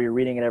point where you're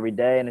reading it every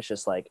day and it's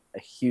just like a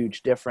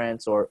huge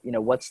difference, or you know,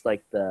 what's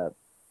like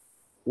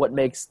what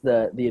makes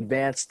the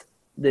advanced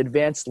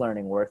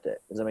learning worth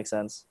it? Does that make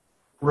sense?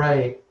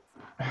 Right.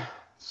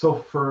 So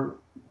for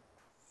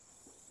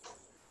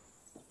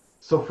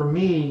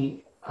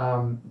me,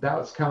 that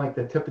was kind of like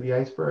the tip of the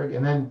iceberg.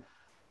 And then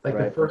like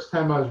the first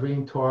time I was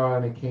reading Torah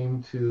and it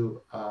came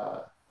to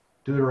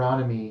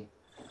Deuteronomy,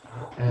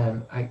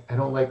 and I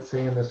don't like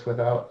saying this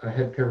without a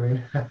head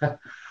covering,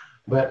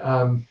 but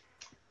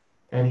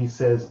and he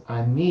says,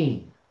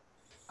 Ani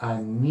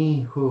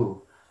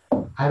who?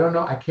 I don't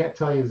know, I can't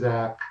tell you,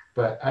 Zach,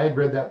 but I had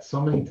read that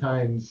so many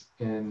times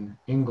in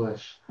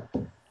English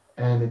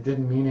and it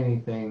didn't mean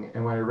anything.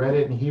 And when I read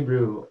it in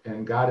Hebrew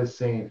and God is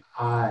saying,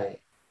 I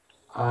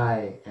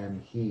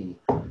am he.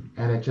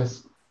 And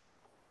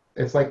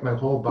it's like my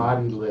whole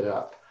body lit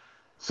up.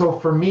 So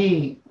for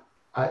me,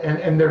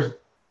 and there's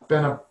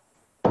been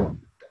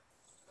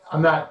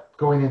I'm not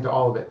going into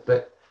all of it,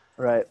 but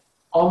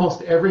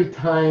almost every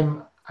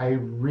time I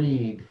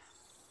read,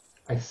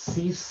 I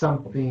see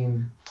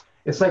something.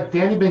 It's like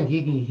Danny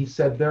Ben-Gigi, he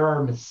said there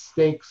are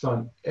mistakes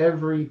on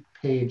every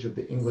page of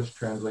the English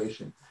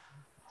translation.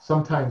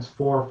 Sometimes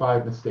 4 or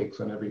 5 mistakes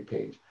on every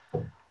page.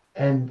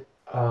 And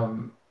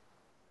and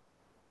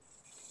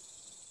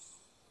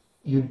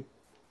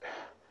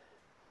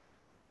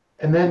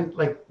then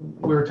like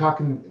we were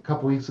talking a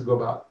couple weeks ago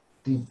about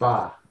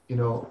Diba, you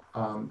know,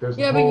 there's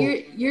but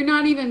you're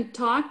not even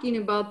talking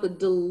about the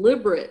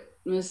deliberate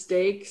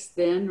mistakes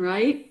then,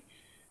 right?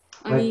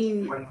 I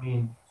mean, what do you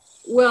mean?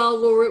 Well,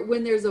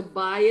 when there's a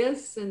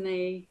bias and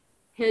they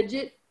hedge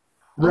it.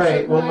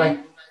 Right. Well, like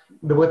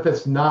with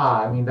this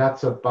na, I mean,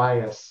 that's a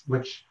bias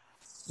which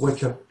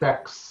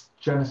affects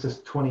Genesis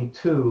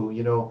 22.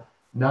 You know,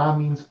 na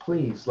means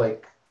please,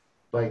 like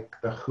the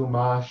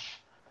Chumash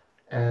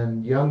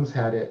and Young's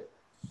had it,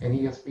 and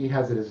ESV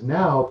has it as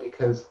now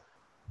because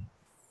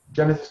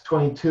Genesis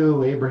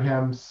 22,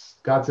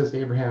 God says to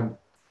Abraham,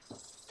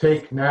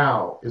 take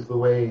now is the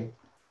way.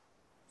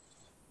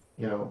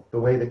 You know, the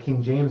way the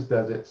King James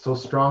does it. So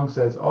Strong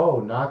says,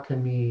 oh, not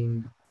can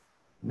mean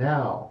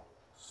now.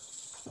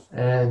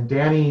 And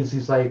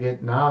he's like,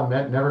 it now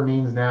never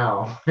means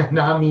now.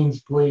 Now means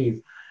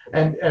please.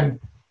 And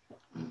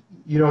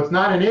you know, it's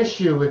not an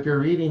issue if you're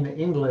reading the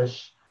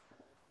English,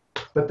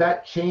 but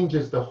that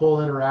changes the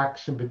whole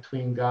interaction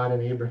between God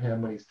and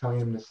Abraham when he's telling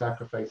him to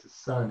sacrifice his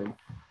son. And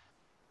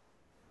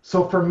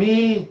so for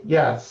me,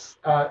 yes.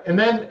 And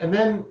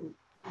then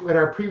at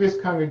our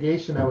previous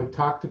congregation, I would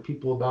talk to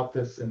people about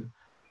this, and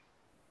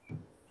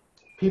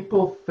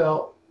people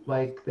felt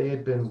like they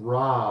had been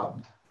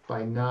robbed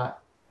by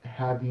not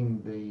having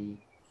the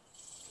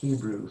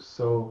Hebrew.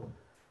 So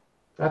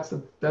that's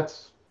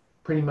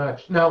pretty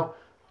much. Now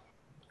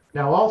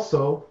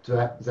also,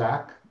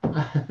 Zach,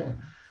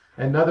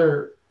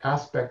 another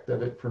aspect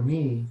of it for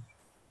me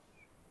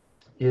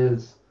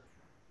is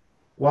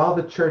while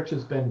the church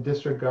has been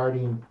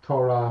disregarding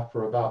Torah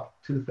for about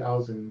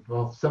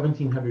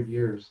 1700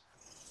 years,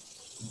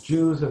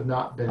 Jews have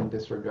not been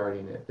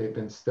disregarding it. They've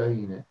been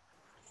studying it.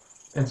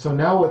 And so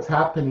now what's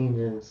happening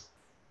is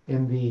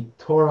in the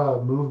Torah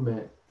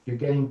movement, you're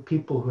getting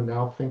people who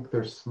now think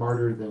they're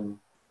smarter than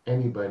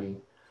anybody,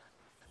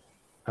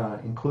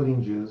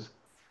 including Jews,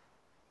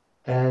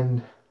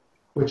 and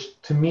which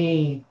to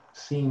me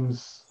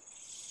seems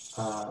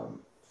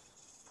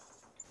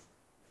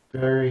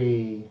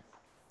very,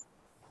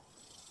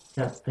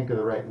 can't think of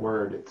the right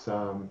word. It's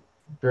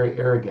very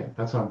arrogant.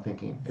 That's what I'm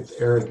thinking. It's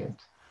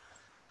arrogant.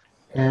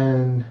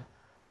 And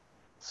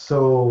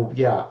so,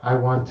 yeah, I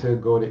want to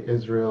go to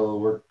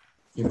Israel.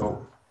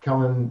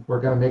 Kellen,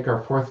 we're going to make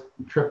our 4th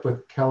trip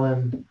with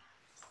Kellen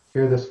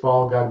here this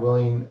fall, God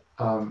willing.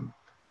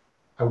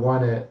 I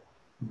want to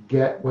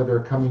get where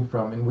they're coming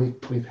from. And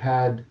we've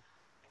had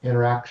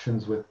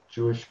interactions with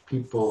Jewish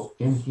people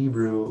in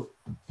Hebrew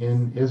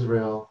in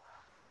Israel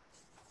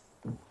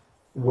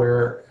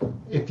where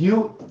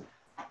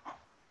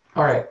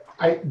all right,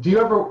 do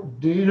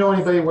you know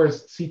anybody who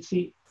wears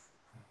tzitzit?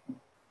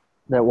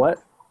 That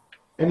what?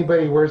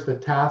 Anybody wears the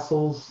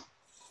tassels?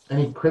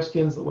 Any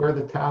Christians that wear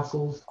the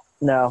tassels?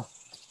 No.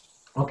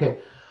 Okay.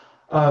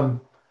 I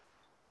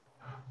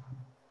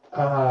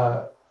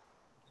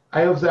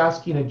was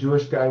asking a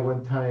Jewish guy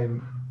one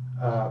time,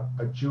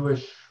 a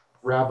Jewish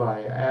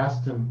rabbi. I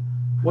asked him,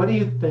 "What do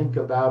you think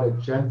about a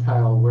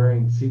Gentile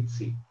wearing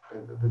tzitzit,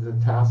 the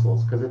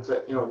tassels? Because it's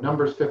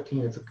Numbers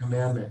 15. It's a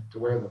commandment to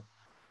wear them."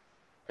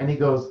 And he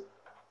goes,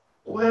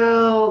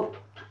 "Well."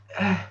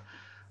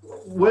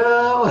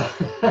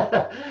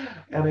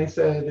 And I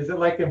said, "Is it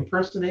like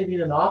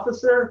impersonating an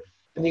officer?"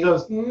 And he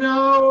goes,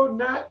 "No,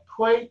 not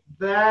quite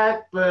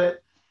that,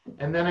 but."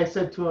 And then I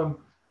said to him,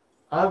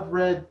 "I've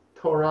read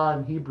Torah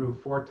in Hebrew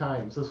 4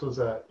 times." This was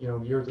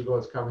years ago.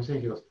 This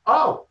conversation. He goes,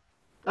 "Oh,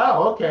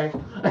 okay."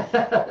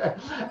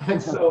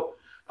 And so,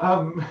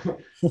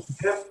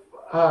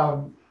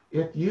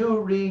 if you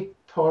read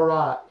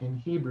Torah in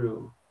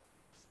Hebrew,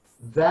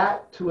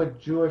 that to a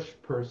Jewish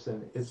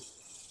person is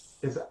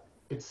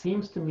it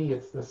seems to me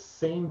it's the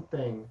same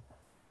thing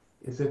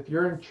as if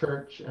you're in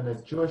church and a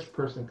Jewish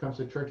person comes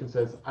to church and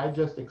says, "I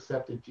just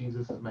accepted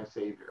Jesus as my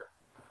Savior."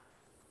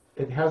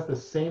 It has the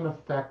same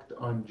effect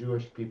on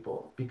Jewish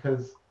people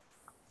because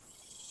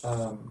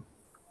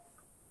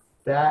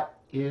that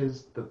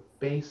is the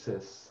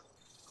basis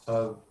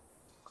of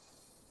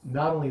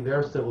not only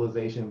their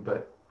civilization,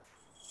 but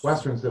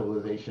Western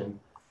civilization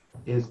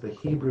is the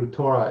Hebrew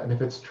Torah. And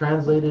if it's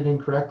translated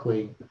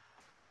incorrectly,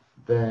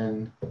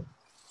 then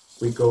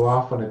we go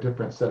off on a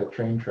different set of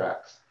train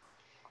tracks.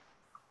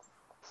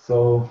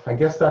 So I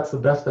guess that's the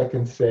best I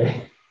can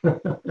say.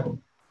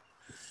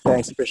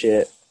 Thanks,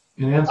 appreciate it.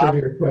 In answer to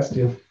your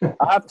question.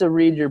 I'll have to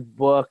read your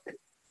book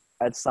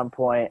at some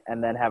point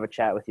and then have a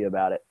chat with you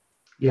about it.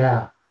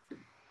 Yeah.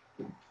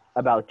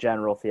 About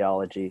general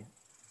theology.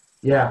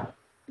 Yeah.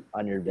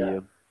 On your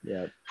view.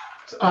 Yeah.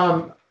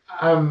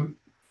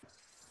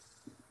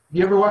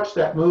 You ever watch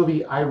that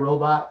movie, I,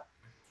 Robot?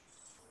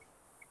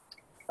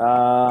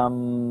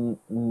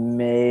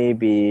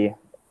 Maybe.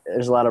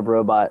 There's a lot of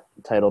robot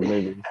titled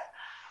movies.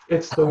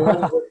 It's the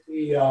one with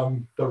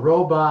the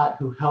robot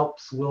who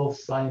helps Will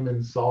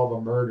Simon solve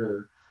a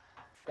murder,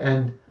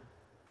 and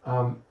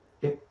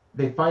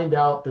they find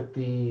out that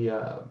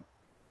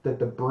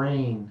the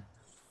brain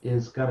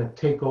is going to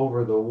take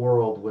over the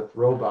world with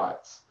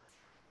robots,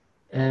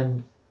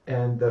 and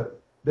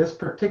this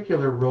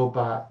particular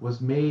robot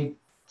was made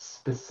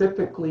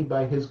specifically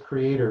by his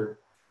creator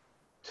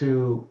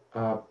to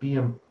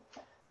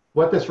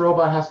what this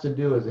robot has to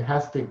do is it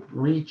has to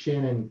reach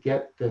in and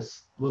get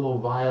this little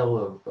vial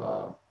of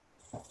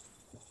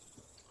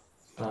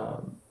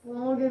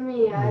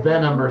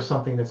venom or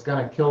something that's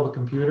going to kill the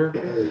computer.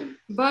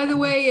 By the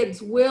way,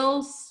 it's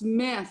Will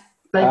Smith.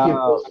 Thank you,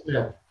 Will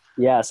Smith.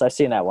 Yes, I've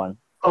seen that one.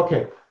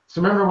 Okay,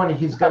 so remember when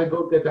he's got to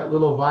go get that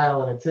little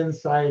vial and it's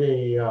inside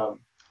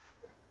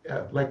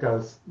like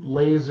a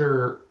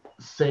laser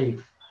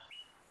safe,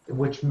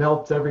 which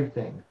melts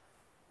everything.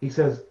 He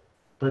says,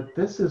 "But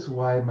this is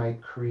why my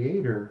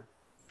creator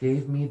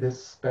gave me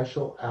this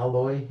special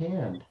alloy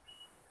hand."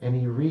 And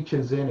he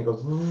reaches in, and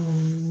goes,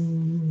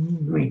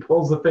 and he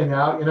pulls the thing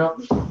out,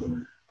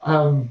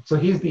 So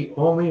he's the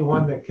only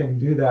one that can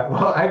do that.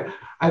 Well,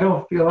 I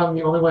don't feel I'm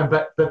the only one,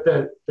 but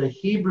the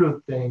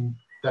Hebrew thing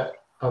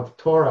of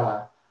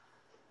Torah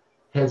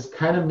has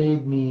kind of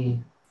made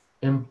me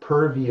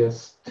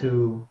impervious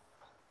to.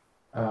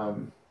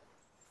 I've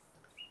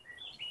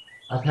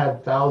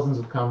had thousands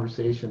of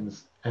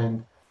conversations,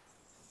 and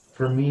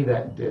for me,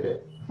 that did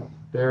it.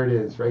 There it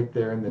is, right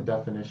there in the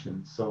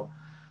definition. So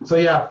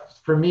yeah,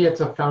 for me,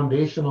 it's a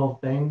foundational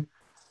thing,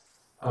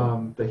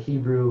 the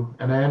Hebrew,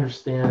 and I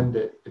understand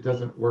that it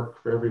doesn't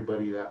work for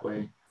everybody that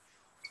way.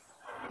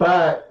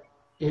 But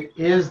it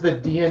is the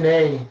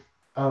DNA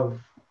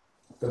of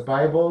the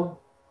Bible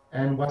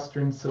and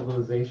Western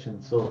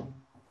civilization. So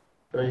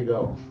there you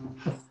go.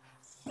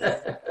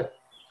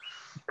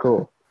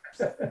 Cool.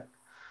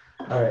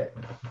 All right.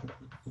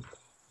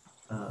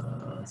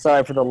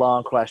 Sorry for the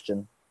long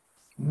question.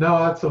 No,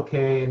 that's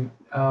okay. And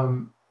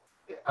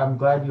I'm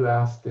glad you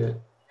asked it.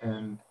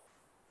 And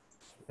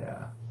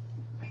yeah.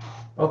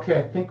 Okay,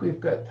 I think we've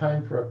got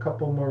time for a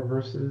couple more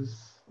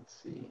verses. Let's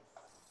see.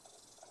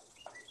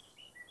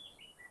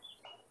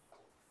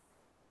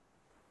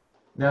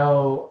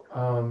 Now,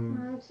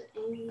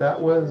 that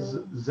was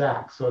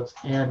Zach, so it's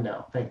Ann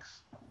now.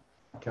 Thanks,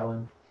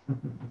 Kellen.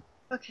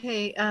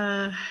 Okay,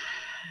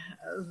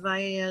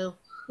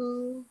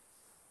 Vayelchu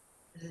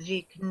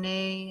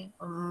Ziknei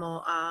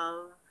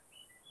Moav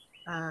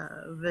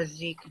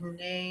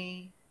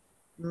Vaziknei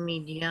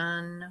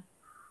Midian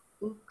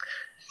Uk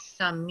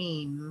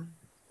Samim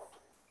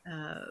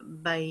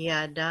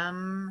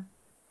Bayadam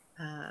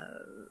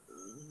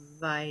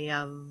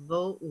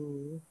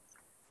Vayavo'u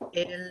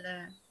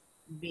El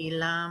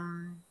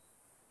Bilam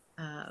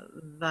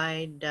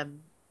Vaidabru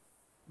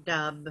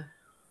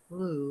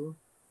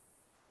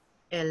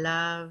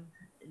Elav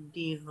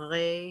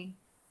Divrei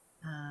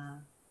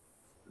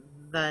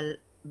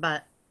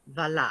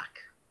Balak.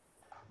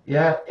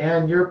 Yeah,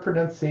 and your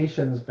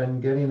pronunciation's been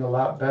getting a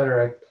lot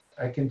better.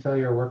 I can tell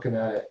you're working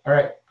at it. All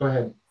right, go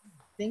ahead.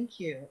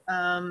 Thank you.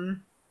 Oh,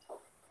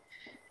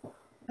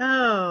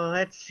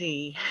 let's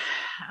see.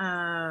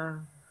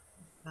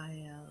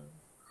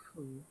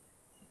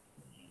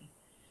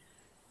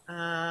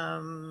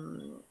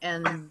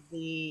 And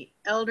the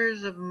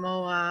elders of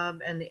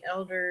Moab and the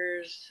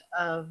elders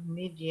of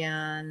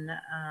Midian,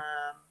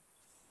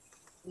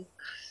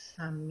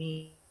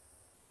 Uksami.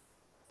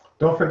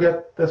 Don't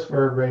forget this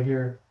word right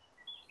here.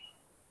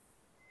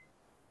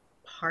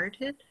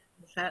 Departed?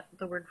 Is that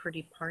the word for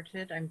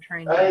departed? I'm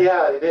trying to.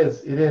 Yeah, it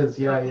is. It is.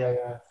 Yeah, Okay.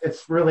 yeah.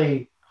 It's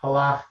really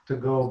halach to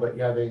go, but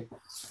yeah,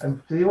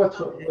 and see what's.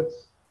 Okay.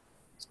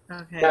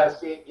 Yeah,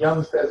 see,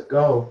 Young says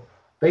go.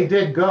 They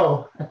did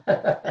go.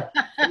 The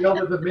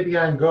elders of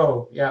Midian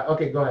go. Yeah.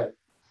 Okay, go ahead.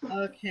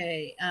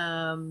 Okay.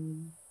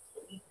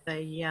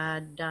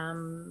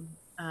 Bayadam.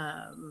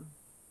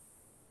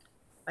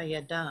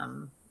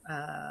 Bayadam.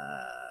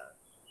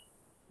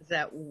 Is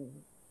that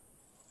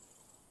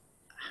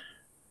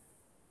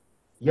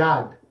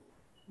Yad.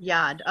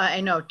 Yad?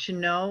 I know, to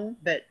know,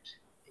 but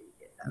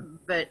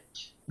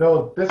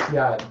No, this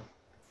yad.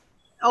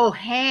 oh,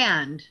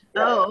 hand.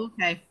 Yeah. Oh,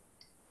 okay.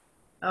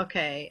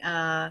 Okay.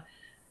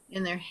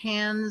 In their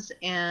hands,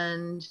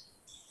 and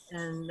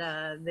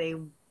they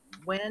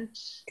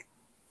went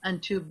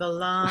unto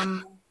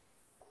Balaam,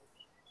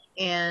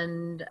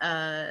 and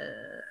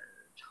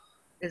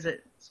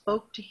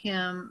spoke to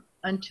him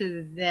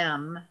unto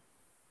them.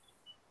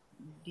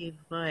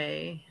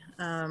 Divrei.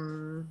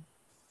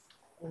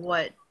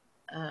 What?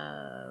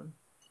 Balak.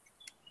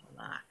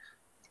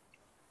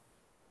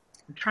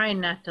 I'm trying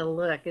not to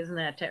look. Isn't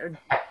that terrible?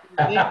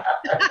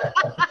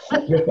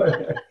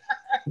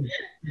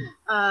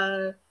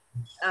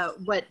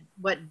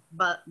 What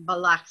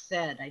Balak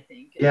said, I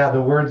think. Yeah,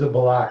 the words of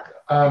Balak.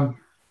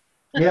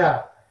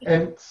 Yeah,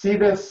 and see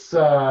this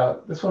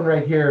one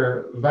right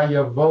here,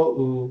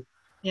 Vayavo'u.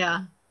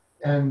 Yeah.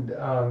 And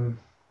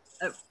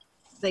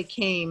they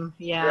came.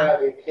 Yeah. Yeah,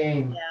 they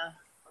came.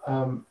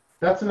 Yeah.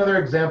 That's another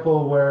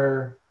example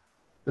where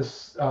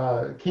this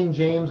King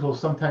James will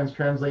sometimes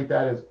translate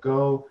that as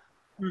go.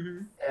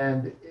 Mm-hmm.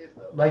 And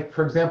like,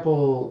 for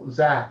example,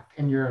 Zach,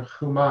 in your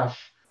Chumash,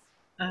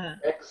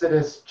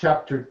 Exodus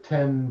chapter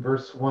 10,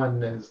 verse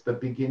 1 is the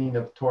beginning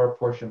of Torah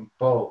portion,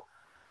 Bo.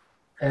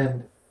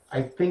 And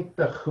I think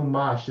the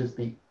Chumash is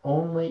the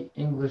only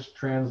English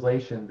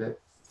translation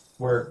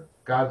where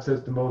God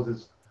says to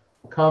Moses,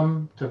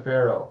 come to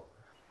Pharaoh.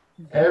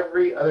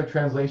 Every other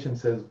translation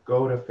says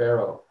go to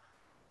Pharaoh,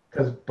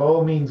 because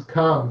Bo means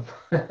come.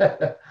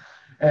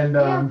 And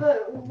yeah,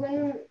 but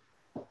when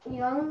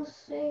Youngs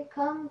say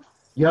come.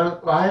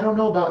 I don't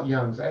know about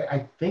Young's.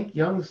 I think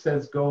Young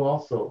says go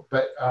also,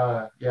 but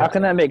yeah. How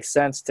can that make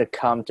sense to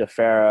come to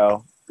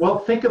Pharaoh? Well,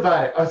 think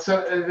about it. That's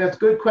a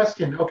good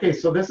question. Okay,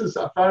 so I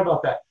thought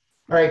about that.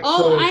 All right.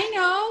 Oh, so, I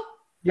know.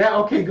 Yeah.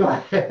 Okay. Go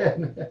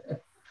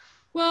ahead.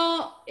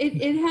 Well,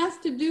 it has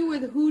to do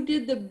with who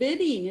did the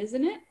bidding,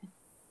 isn't it?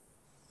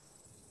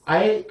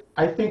 I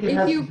think it If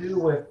has you to do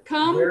with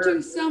come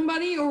to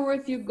somebody, or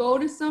if you go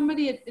to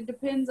somebody, it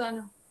depends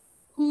on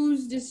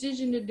whose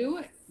decision to do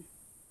it.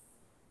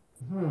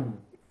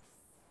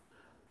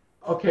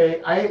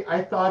 Okay,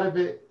 I thought of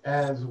it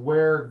as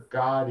where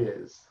God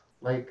is.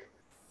 Like,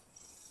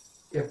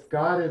 if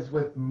God is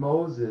with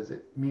Moses,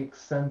 it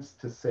makes sense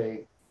to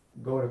say,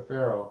 go to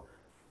Pharaoh.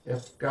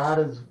 If God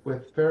is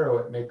with Pharaoh,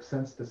 it makes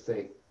sense to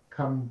say,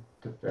 come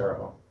to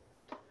Pharaoh.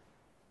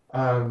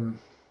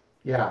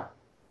 Yeah.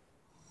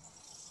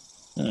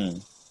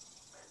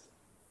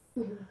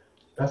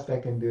 Best I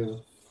can do.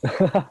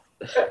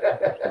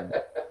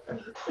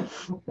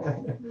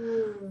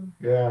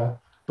 Yeah.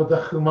 But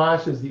the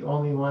Chumash is the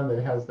only one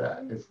that has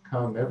that as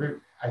come. I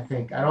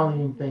don't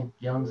even think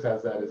Young's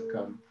has that as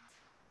come.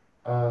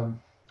 All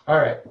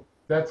right.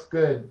 That's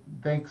good.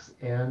 Thanks,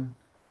 Ann.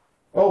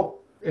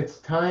 Oh, it's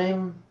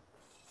time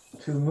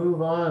to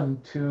move on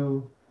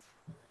to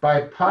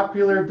by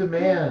popular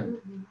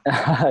demand.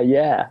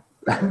 Yeah.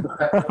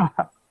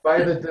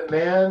 By the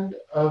demand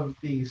of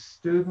the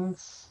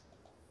students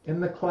in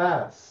the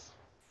class.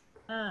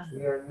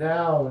 We are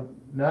now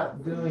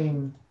not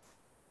doing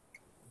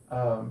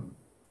Adon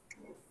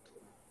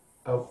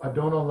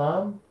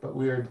Olam, but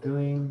we are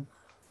doing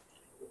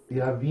the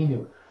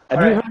Avinu.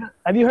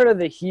 Have you heard of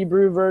the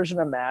Hebrew version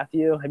of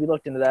Matthew? Have you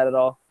looked into that at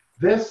all?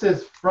 This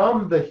is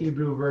from the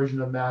Hebrew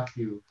version of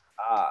Matthew.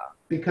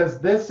 because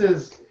this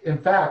is, in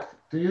fact,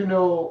 do you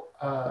know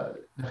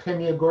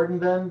Nehemiah Gordon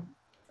then?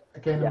 I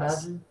can't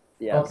Yes. imagine.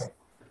 Yes. Okay.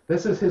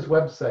 This is his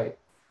website.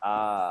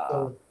 Ah.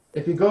 So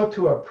if you go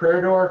to a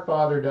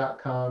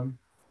prayertoourfather.com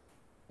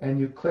and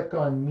you click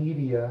on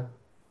media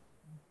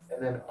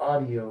and then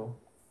audio,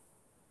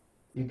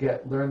 you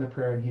get learn the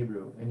prayer in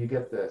Hebrew and you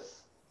get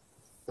this.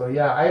 So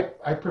yeah,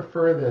 I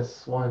prefer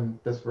this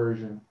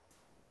version.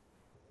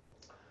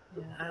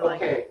 Yeah, I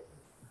like it.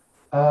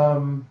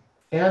 Okay.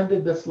 Anne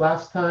did this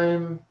last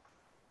time.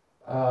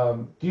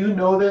 Do you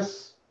know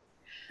this,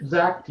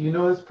 Zach? Do you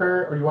know this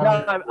prayer, or you want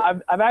me No,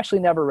 to? I've actually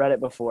never read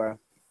it before.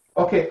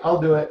 Okay, I'll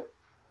do it.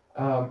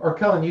 Or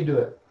Kellen, you do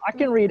it. I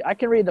can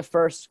read the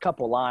first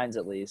couple lines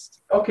at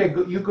least. Okay,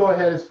 you go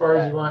ahead as far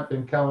as you want,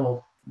 then Kellen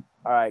will.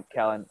 All right,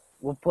 Kellen.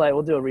 We'll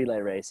do a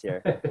relay race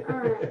here. All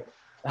right.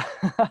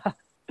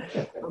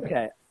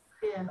 Okay.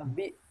 Yeah.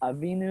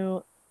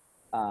 Avinu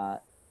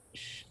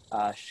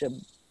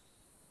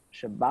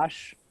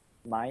Shabash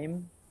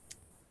Maim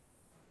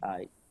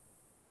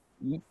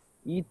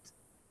It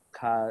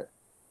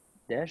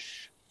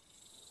Kadesh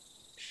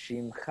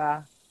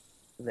Shimcha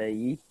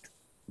Veit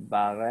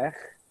Barech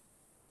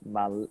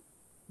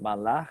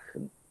Malach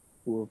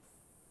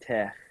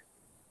Utech.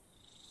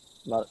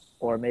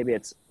 Or maybe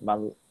it's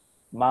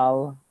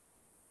Malchutcha.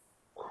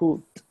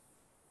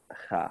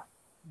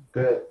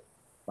 Good.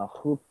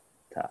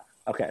 Malchuta.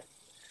 Okay.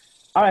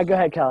 All right, go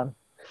ahead, Kellen.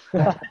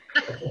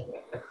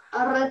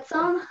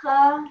 רצונך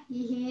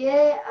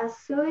יהיה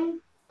עשוי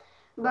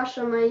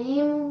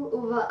בשמיים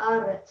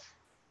ובארץ,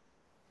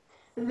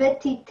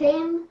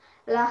 ותיתן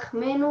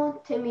לחמנו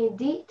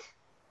תמידית,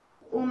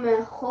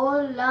 ומחול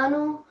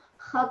לנו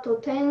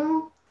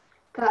חטאותינו,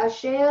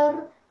 כאשר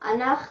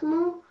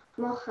אנחנו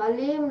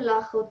מוחלים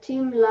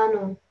לחוטאים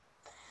לנו,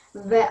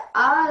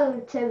 ואל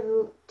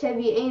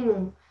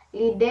תביאנו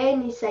לידי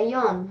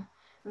ניסיון,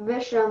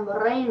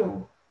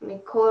 ושמרנו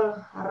מכל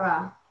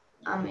רע.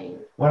 Amen.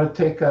 Want to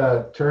take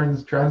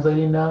turns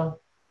translating now?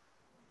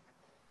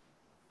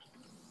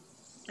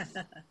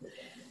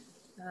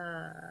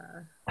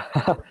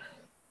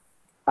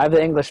 I have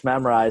the English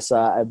memorized, so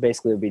I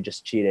basically would be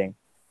just cheating.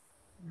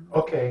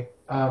 Okay.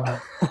 Go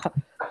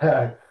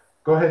ahead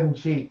and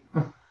cheat.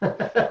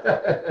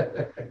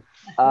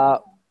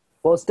 Well,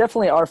 it's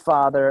definitely Our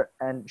Father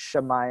and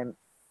Shemaim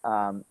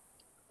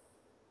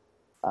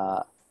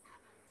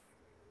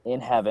in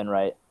heaven,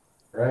 right?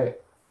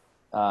 Right.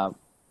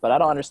 But I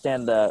don't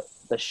understand the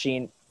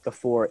sheen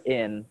before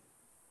in.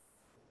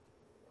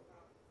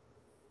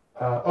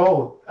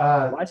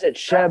 Why is it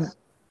Sheb?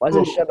 Why is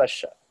it Sheba?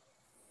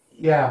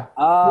 Yeah.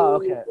 Oh,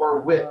 okay.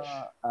 Or which.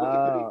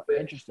 Oh, Which.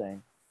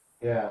 interesting.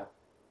 Yeah.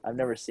 I've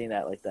never seen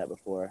that like that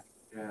before.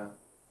 Yeah.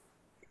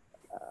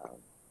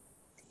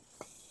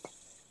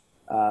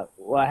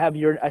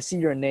 Well, I see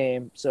your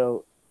name,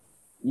 so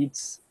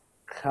it's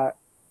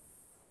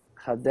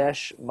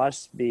Kadesh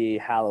must be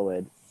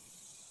hallowed.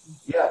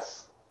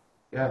 Yes.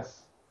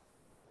 Yes.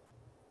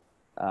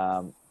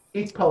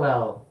 Eat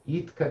Palel.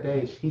 Eat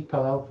Kadesh. Eat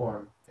Palel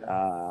form.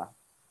 Yeah.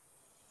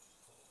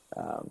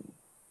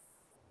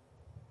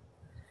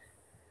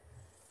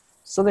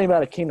 Something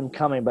about a kingdom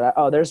coming, but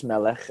there's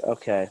Melech.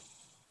 Okay.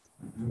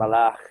 Mhm.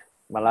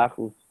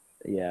 Malach,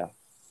 yeah.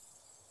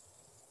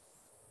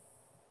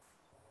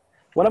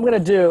 What I'm going to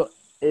do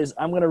is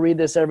I'm going to read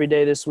this every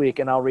day this week,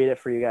 and I'll read it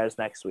for you guys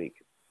next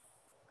week.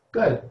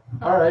 Good.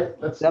 All right.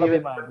 That'll be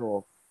my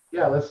goal.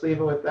 Yeah, let's leave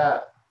it with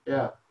that.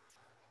 Yeah.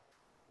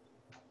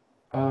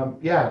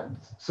 Yeah.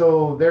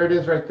 So there it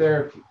is right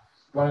there. If you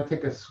want to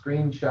take a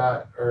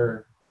screenshot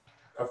or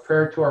a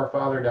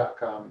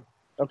prayertoourfather.com.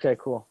 Okay,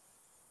 cool.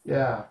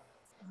 Yeah.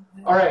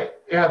 All right.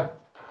 Yeah.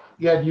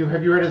 Yeah.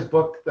 Have you read his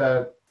book,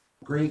 The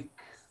Greek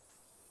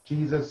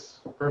Jesus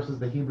versus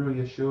the Hebrew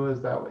Yeshua?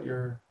 Is that what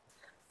you're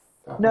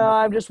talking No, about?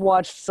 I've just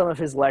watched some of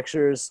his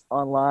lectures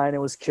online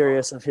and was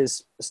curious of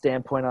his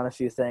standpoint on a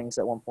few things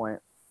at one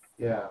point.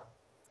 Yeah.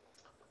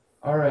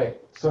 All right.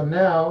 So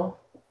now,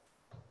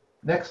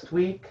 next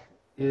week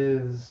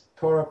is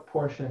Torah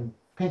portion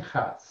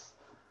Pinchas.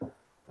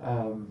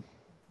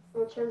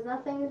 Which has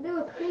nothing to do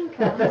with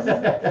Pinchas.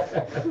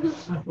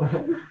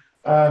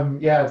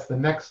 Yeah, it's the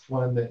next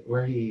one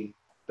where he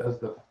does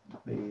the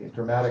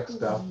dramatic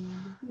stuff.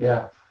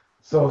 Yeah.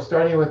 So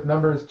starting with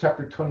Numbers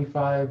chapter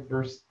 25,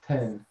 verse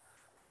 10.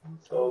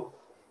 So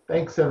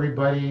thanks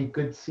everybody.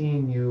 Good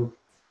seeing you.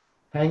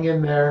 Hang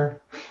in there.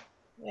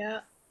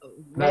 Yeah,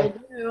 Nice.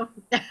 will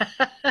do.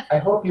 I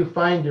hope you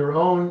find your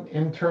own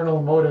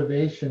internal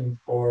motivation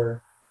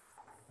for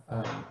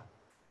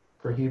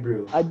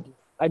Hebrew.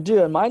 I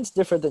do, and mine's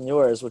different than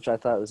yours, which I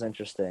thought was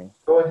interesting.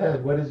 Go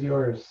ahead. What is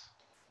yours?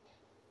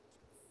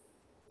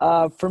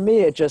 For me,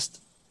 it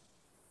just,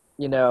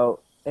 in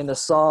the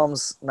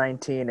Psalms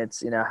 19,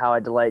 it's, how I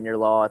delight in your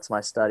law. It's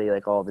my study,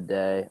 like all the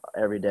day,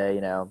 every day,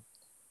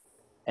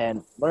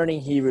 and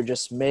learning Hebrew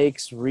just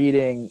makes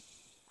reading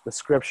the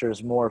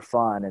scriptures more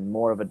fun and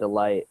more of a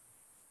delight.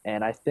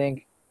 And I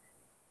think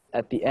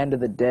at the end of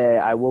the day,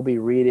 I will be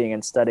reading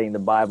and studying the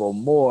Bible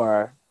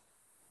more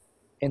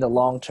in the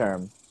long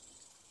term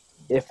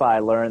if I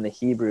learn the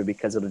Hebrew,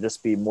 because it'll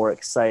just be more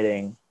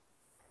exciting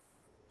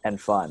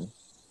and fun.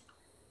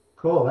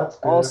 Cool, that's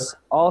good.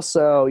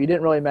 Also, you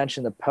didn't really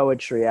mention the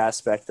poetry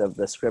aspect of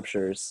the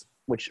scriptures,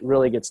 which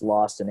really gets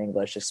lost in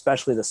English,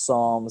 especially the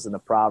Psalms and the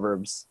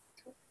Proverbs.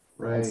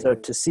 Right. And so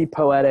to see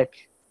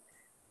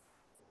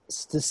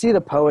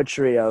the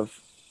poetry of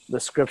the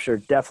scripture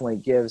definitely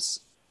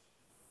gives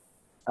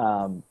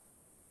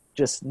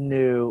just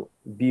new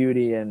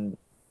beauty and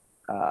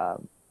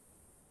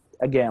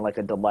again, like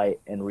a delight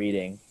in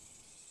reading.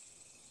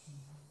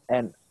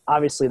 And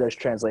obviously there's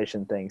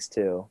translation things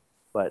too,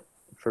 but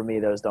for me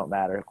those don't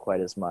matter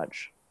quite as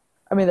much.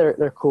 I mean,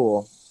 they're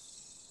cool,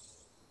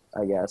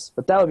 I guess,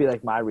 but that would be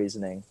like my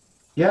reasoning.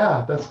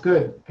 Yeah, that's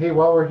good. Hey,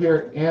 while we're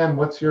here, Anne,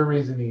 what's your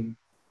reasoning?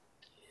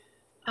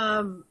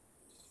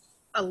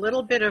 A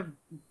little bit of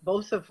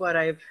both of what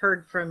I've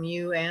heard from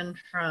you and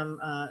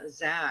from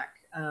Zach,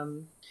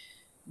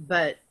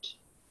 but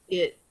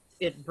it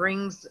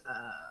brings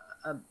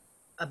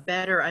a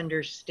better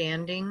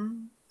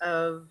understanding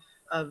of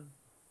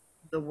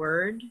the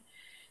word,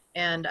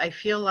 and I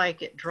feel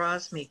like it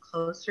draws me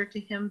closer to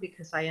him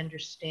because I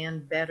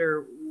understand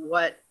better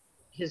what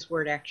his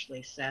word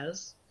actually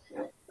says.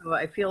 So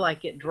I feel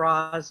like it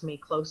draws me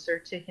closer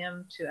to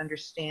him to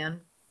understand.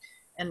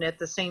 And at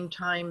the same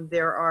time,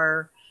 there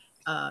are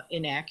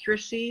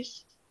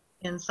inaccuracies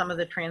in some of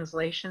the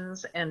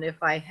translations. And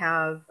if I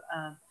have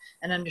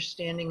an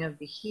understanding of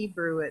the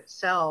Hebrew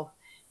itself,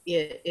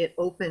 it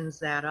opens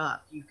that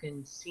up. You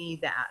can see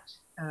that.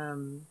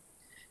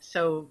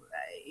 So,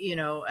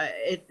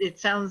 it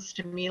sounds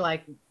to me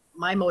like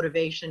my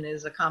motivation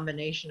is a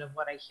combination of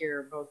what I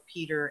hear both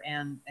Peter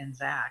and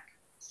Zach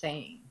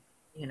saying.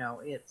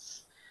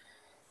 It's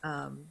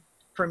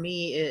for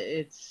me,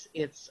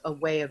 it's a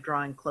way of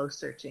drawing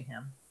closer to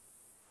him.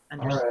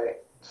 All right.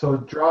 So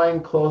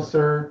drawing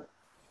closer,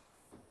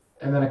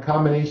 and then a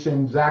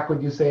combination. Zach,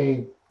 would you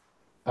say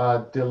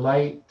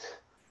delight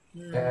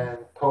and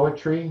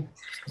poetry?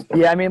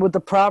 Yeah, I mean, with the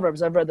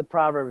Proverbs, I've read the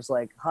Proverbs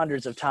like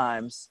hundreds of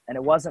times, and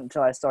it wasn't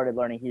until I started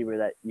learning Hebrew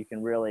that you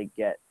can really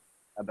get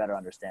a better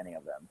understanding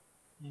of them.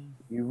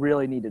 You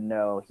really need to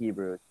know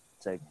Hebrew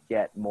to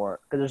get more,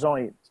 because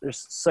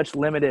there's such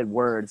limited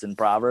words in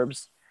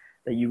Proverbs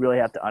that you really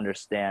have to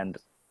understand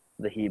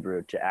the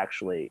Hebrew to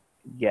actually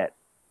get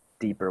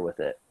deeper with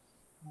it.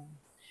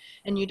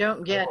 And you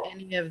don't get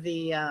any of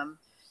the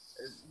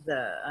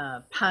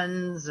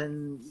puns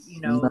and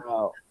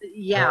No.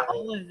 Yeah, Right.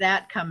 all of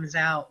that comes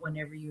out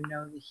whenever you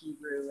know the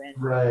Hebrew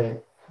and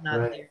Right. not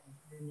Right.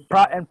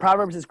 there. And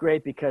Proverbs is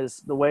great because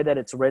the way that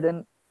it's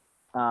written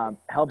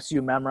helps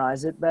you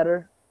memorize it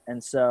better.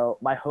 And so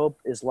my hope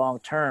is long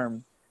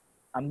term,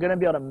 I'm going to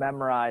be able to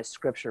memorize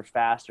scripture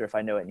faster if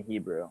I know it in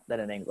Hebrew than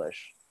in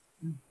English,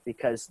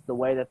 because the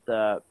way that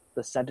the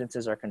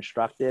sentences are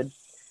constructed,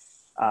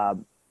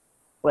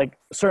 like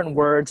certain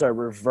words are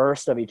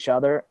reversed of each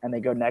other and they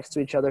go next to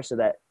each other so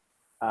that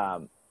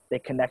they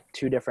connect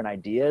two different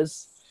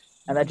ideas.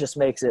 And that just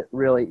makes it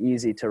really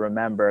easy to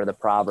remember the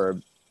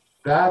proverb,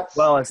 as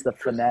well as the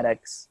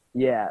phonetics.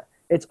 Yeah.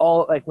 It's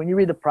all like when you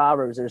read the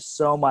Proverbs, there's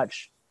so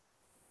much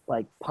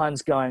like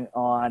puns going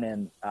on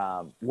and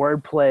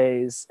word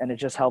plays, and it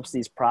just helps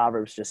these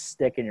Proverbs just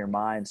stick in your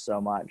mind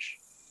so much.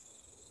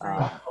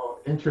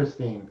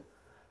 Interesting.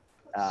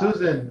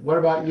 Susan, what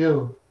about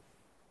you?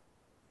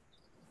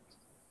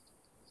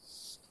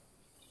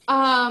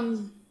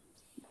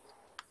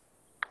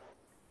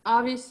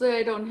 Obviously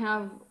I don't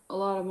have a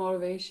lot of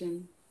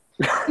motivation.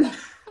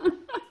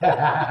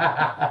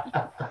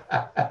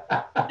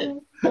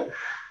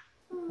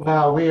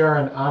 Wow, we are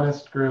an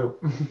honest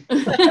group.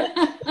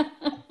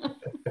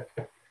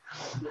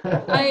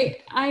 I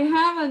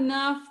have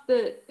enough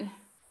that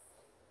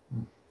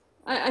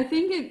I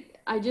think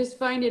I just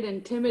find it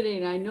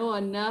intimidating. I know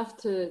enough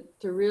to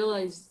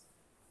realize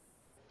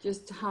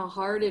just how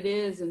hard it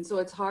is, and so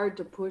it's hard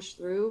to push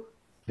through.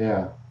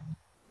 Yeah.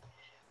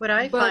 What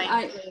I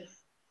find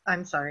is,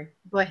 I'm sorry,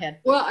 go ahead.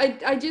 Well,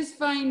 I just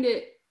find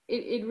it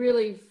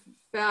really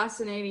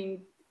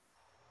fascinating.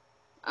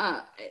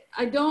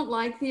 I don't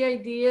like the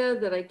idea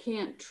that I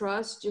can't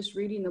trust just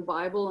reading the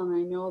Bible and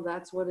I know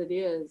that's what it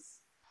is.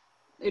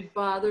 It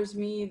bothers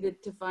me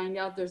to find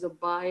out there's a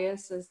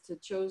bias as to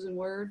chosen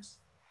words.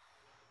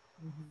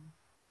 Mm-hmm.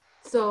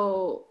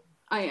 So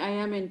I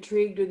am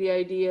intrigued with the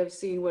idea of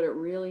seeing what it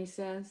really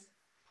says.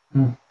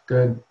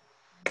 Good.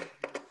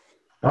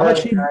 How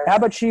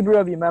much Hebrew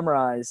have you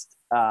memorized,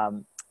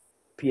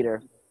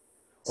 Peter?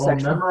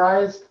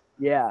 Memorized?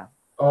 Yeah.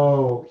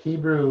 Oh,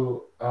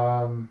 Hebrew.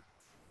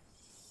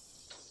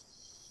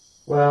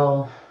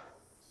 Well,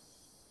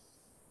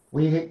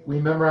 we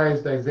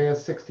memorized Isaiah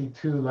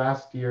 62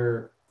 last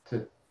year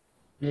to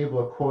be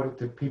able to quote it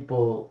to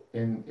people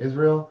in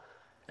Israel,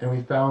 and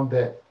we found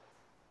that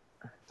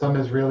some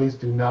Israelis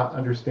do not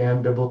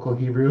understand biblical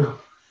Hebrew.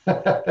 Found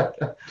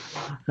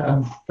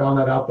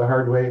that out the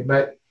hard way,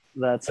 but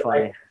that's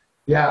funny.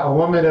 Yeah, a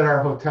woman at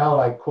our hotel,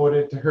 I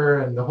quoted it to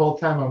her, and the whole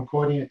time I'm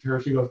quoting it to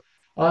her, she goes,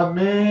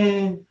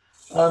 "Amen,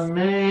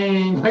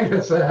 amen," like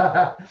this.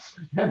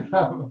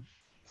 And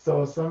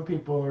So some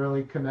people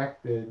really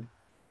connected.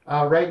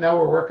 Right now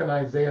we're working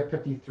on Isaiah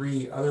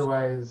 53.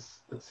 Otherwise,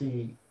 let's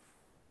see.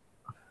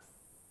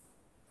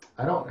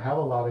 I don't have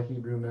a lot of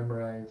Hebrew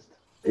memorized.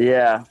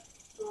 Yeah.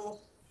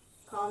 Most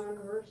common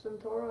verse in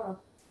Torah.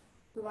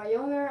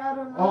 Vayomer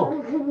Adonai.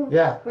 Oh,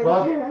 yeah.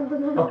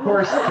 Well, of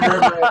course,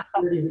 Jeremiah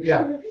 30,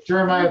 yeah,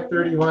 Jeremiah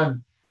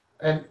 31.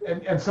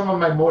 And some of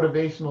my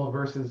motivational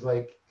verses,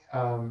 like,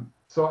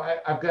 so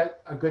I've got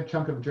a good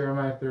chunk of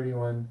Jeremiah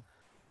 31.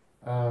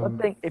 One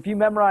thing, if you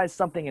memorize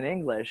something in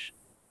English,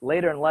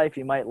 later in life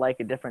you might like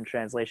a different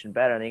translation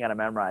better, and you got to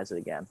memorize it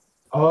again.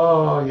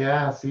 Oh,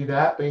 yeah, see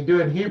that? But you do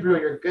it in Hebrew,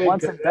 you're good.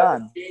 Once 'cause and it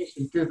hasn't done. changed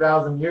in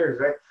 2,000 years,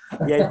 right?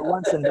 Yeah, you're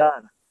once and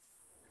done.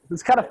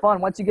 It's kind of fun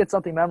once you get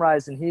something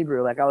memorized in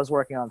Hebrew. Like I was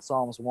working on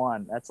Psalms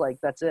 1.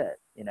 That's it.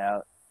 You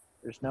know,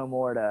 there's no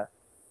more to.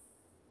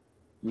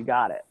 You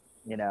got it.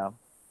 You know.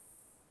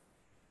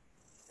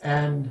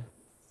 And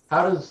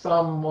how does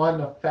Psalm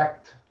 1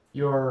 affect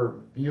your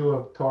view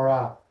of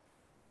Torah?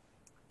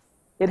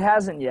 It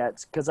hasn't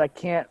yet because I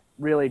can't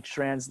really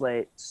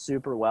translate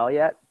super well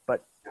yet,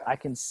 but I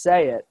can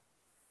say it,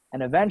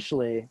 and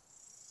eventually,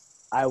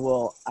 I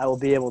will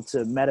be able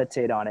to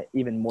meditate on it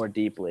even more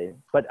deeply.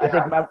 But I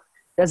think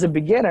as a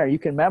beginner, you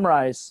can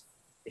memorize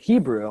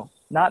Hebrew,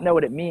 not know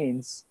what it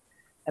means,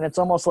 and it's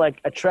almost like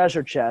a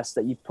treasure chest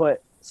that you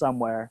put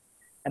somewhere,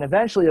 and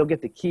eventually you'll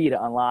get the key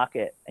to unlock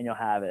it, and you'll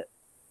have it.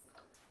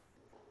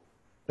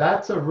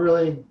 That's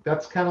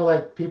kind of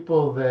like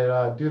people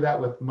that do that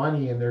with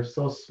money, and they're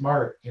so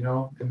smart, you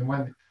know, and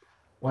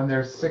when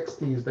they're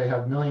 60s, they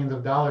have millions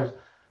of dollars.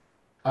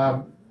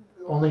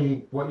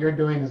 Only what you're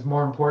doing is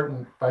more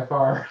important by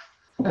far.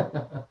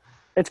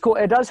 It's cool.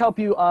 It does help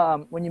you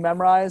when you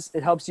memorize.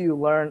 It helps you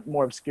learn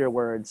more obscure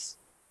words,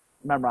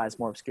 memorize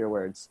more obscure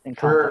words in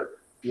context.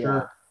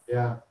 Sure.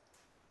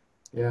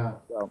 Yeah.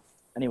 So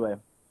anyway.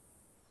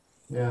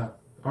 Yeah.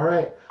 All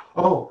right.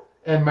 Oh,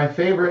 and my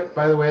favorite,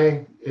 by the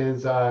way,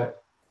 is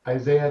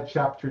Isaiah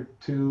chapter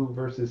 2,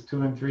 verses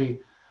 2 and 3.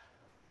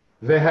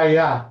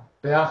 Vehaya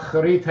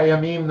be'acharit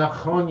hayamim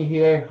nachon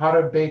yihye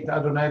har beit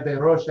Adonai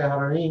berosh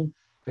hararim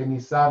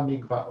v'nisav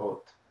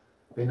migvaot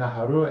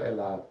v'naharu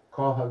elav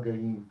kol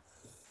hagarim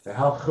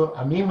v'halchu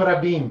amim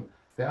rabim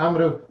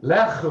ve'amru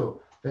lechu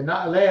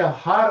v'na'alei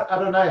har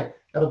Adonai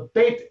el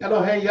beit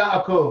Elohei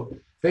Yaakov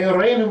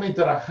ve'yoreinu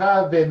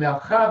midrachav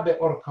ve'melcha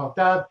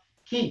be'orkotav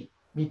ki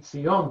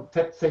mitzion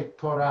tetzei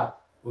Torah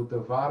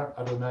u'davar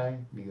Adonai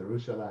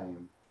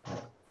miYerushalayim.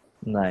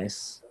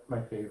 Nice. That's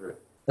my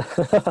favorite.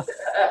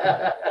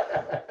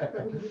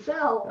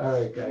 So. All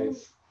right,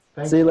 guys.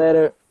 Thanks. See you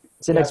later.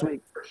 See you next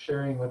week. For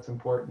sharing what's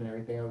important and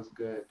everything. That was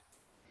good.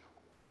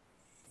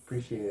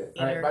 Appreciate it.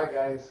 All right, Later. bye,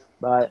 guys.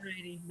 Bye.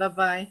 Alrighty.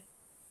 Bye-bye.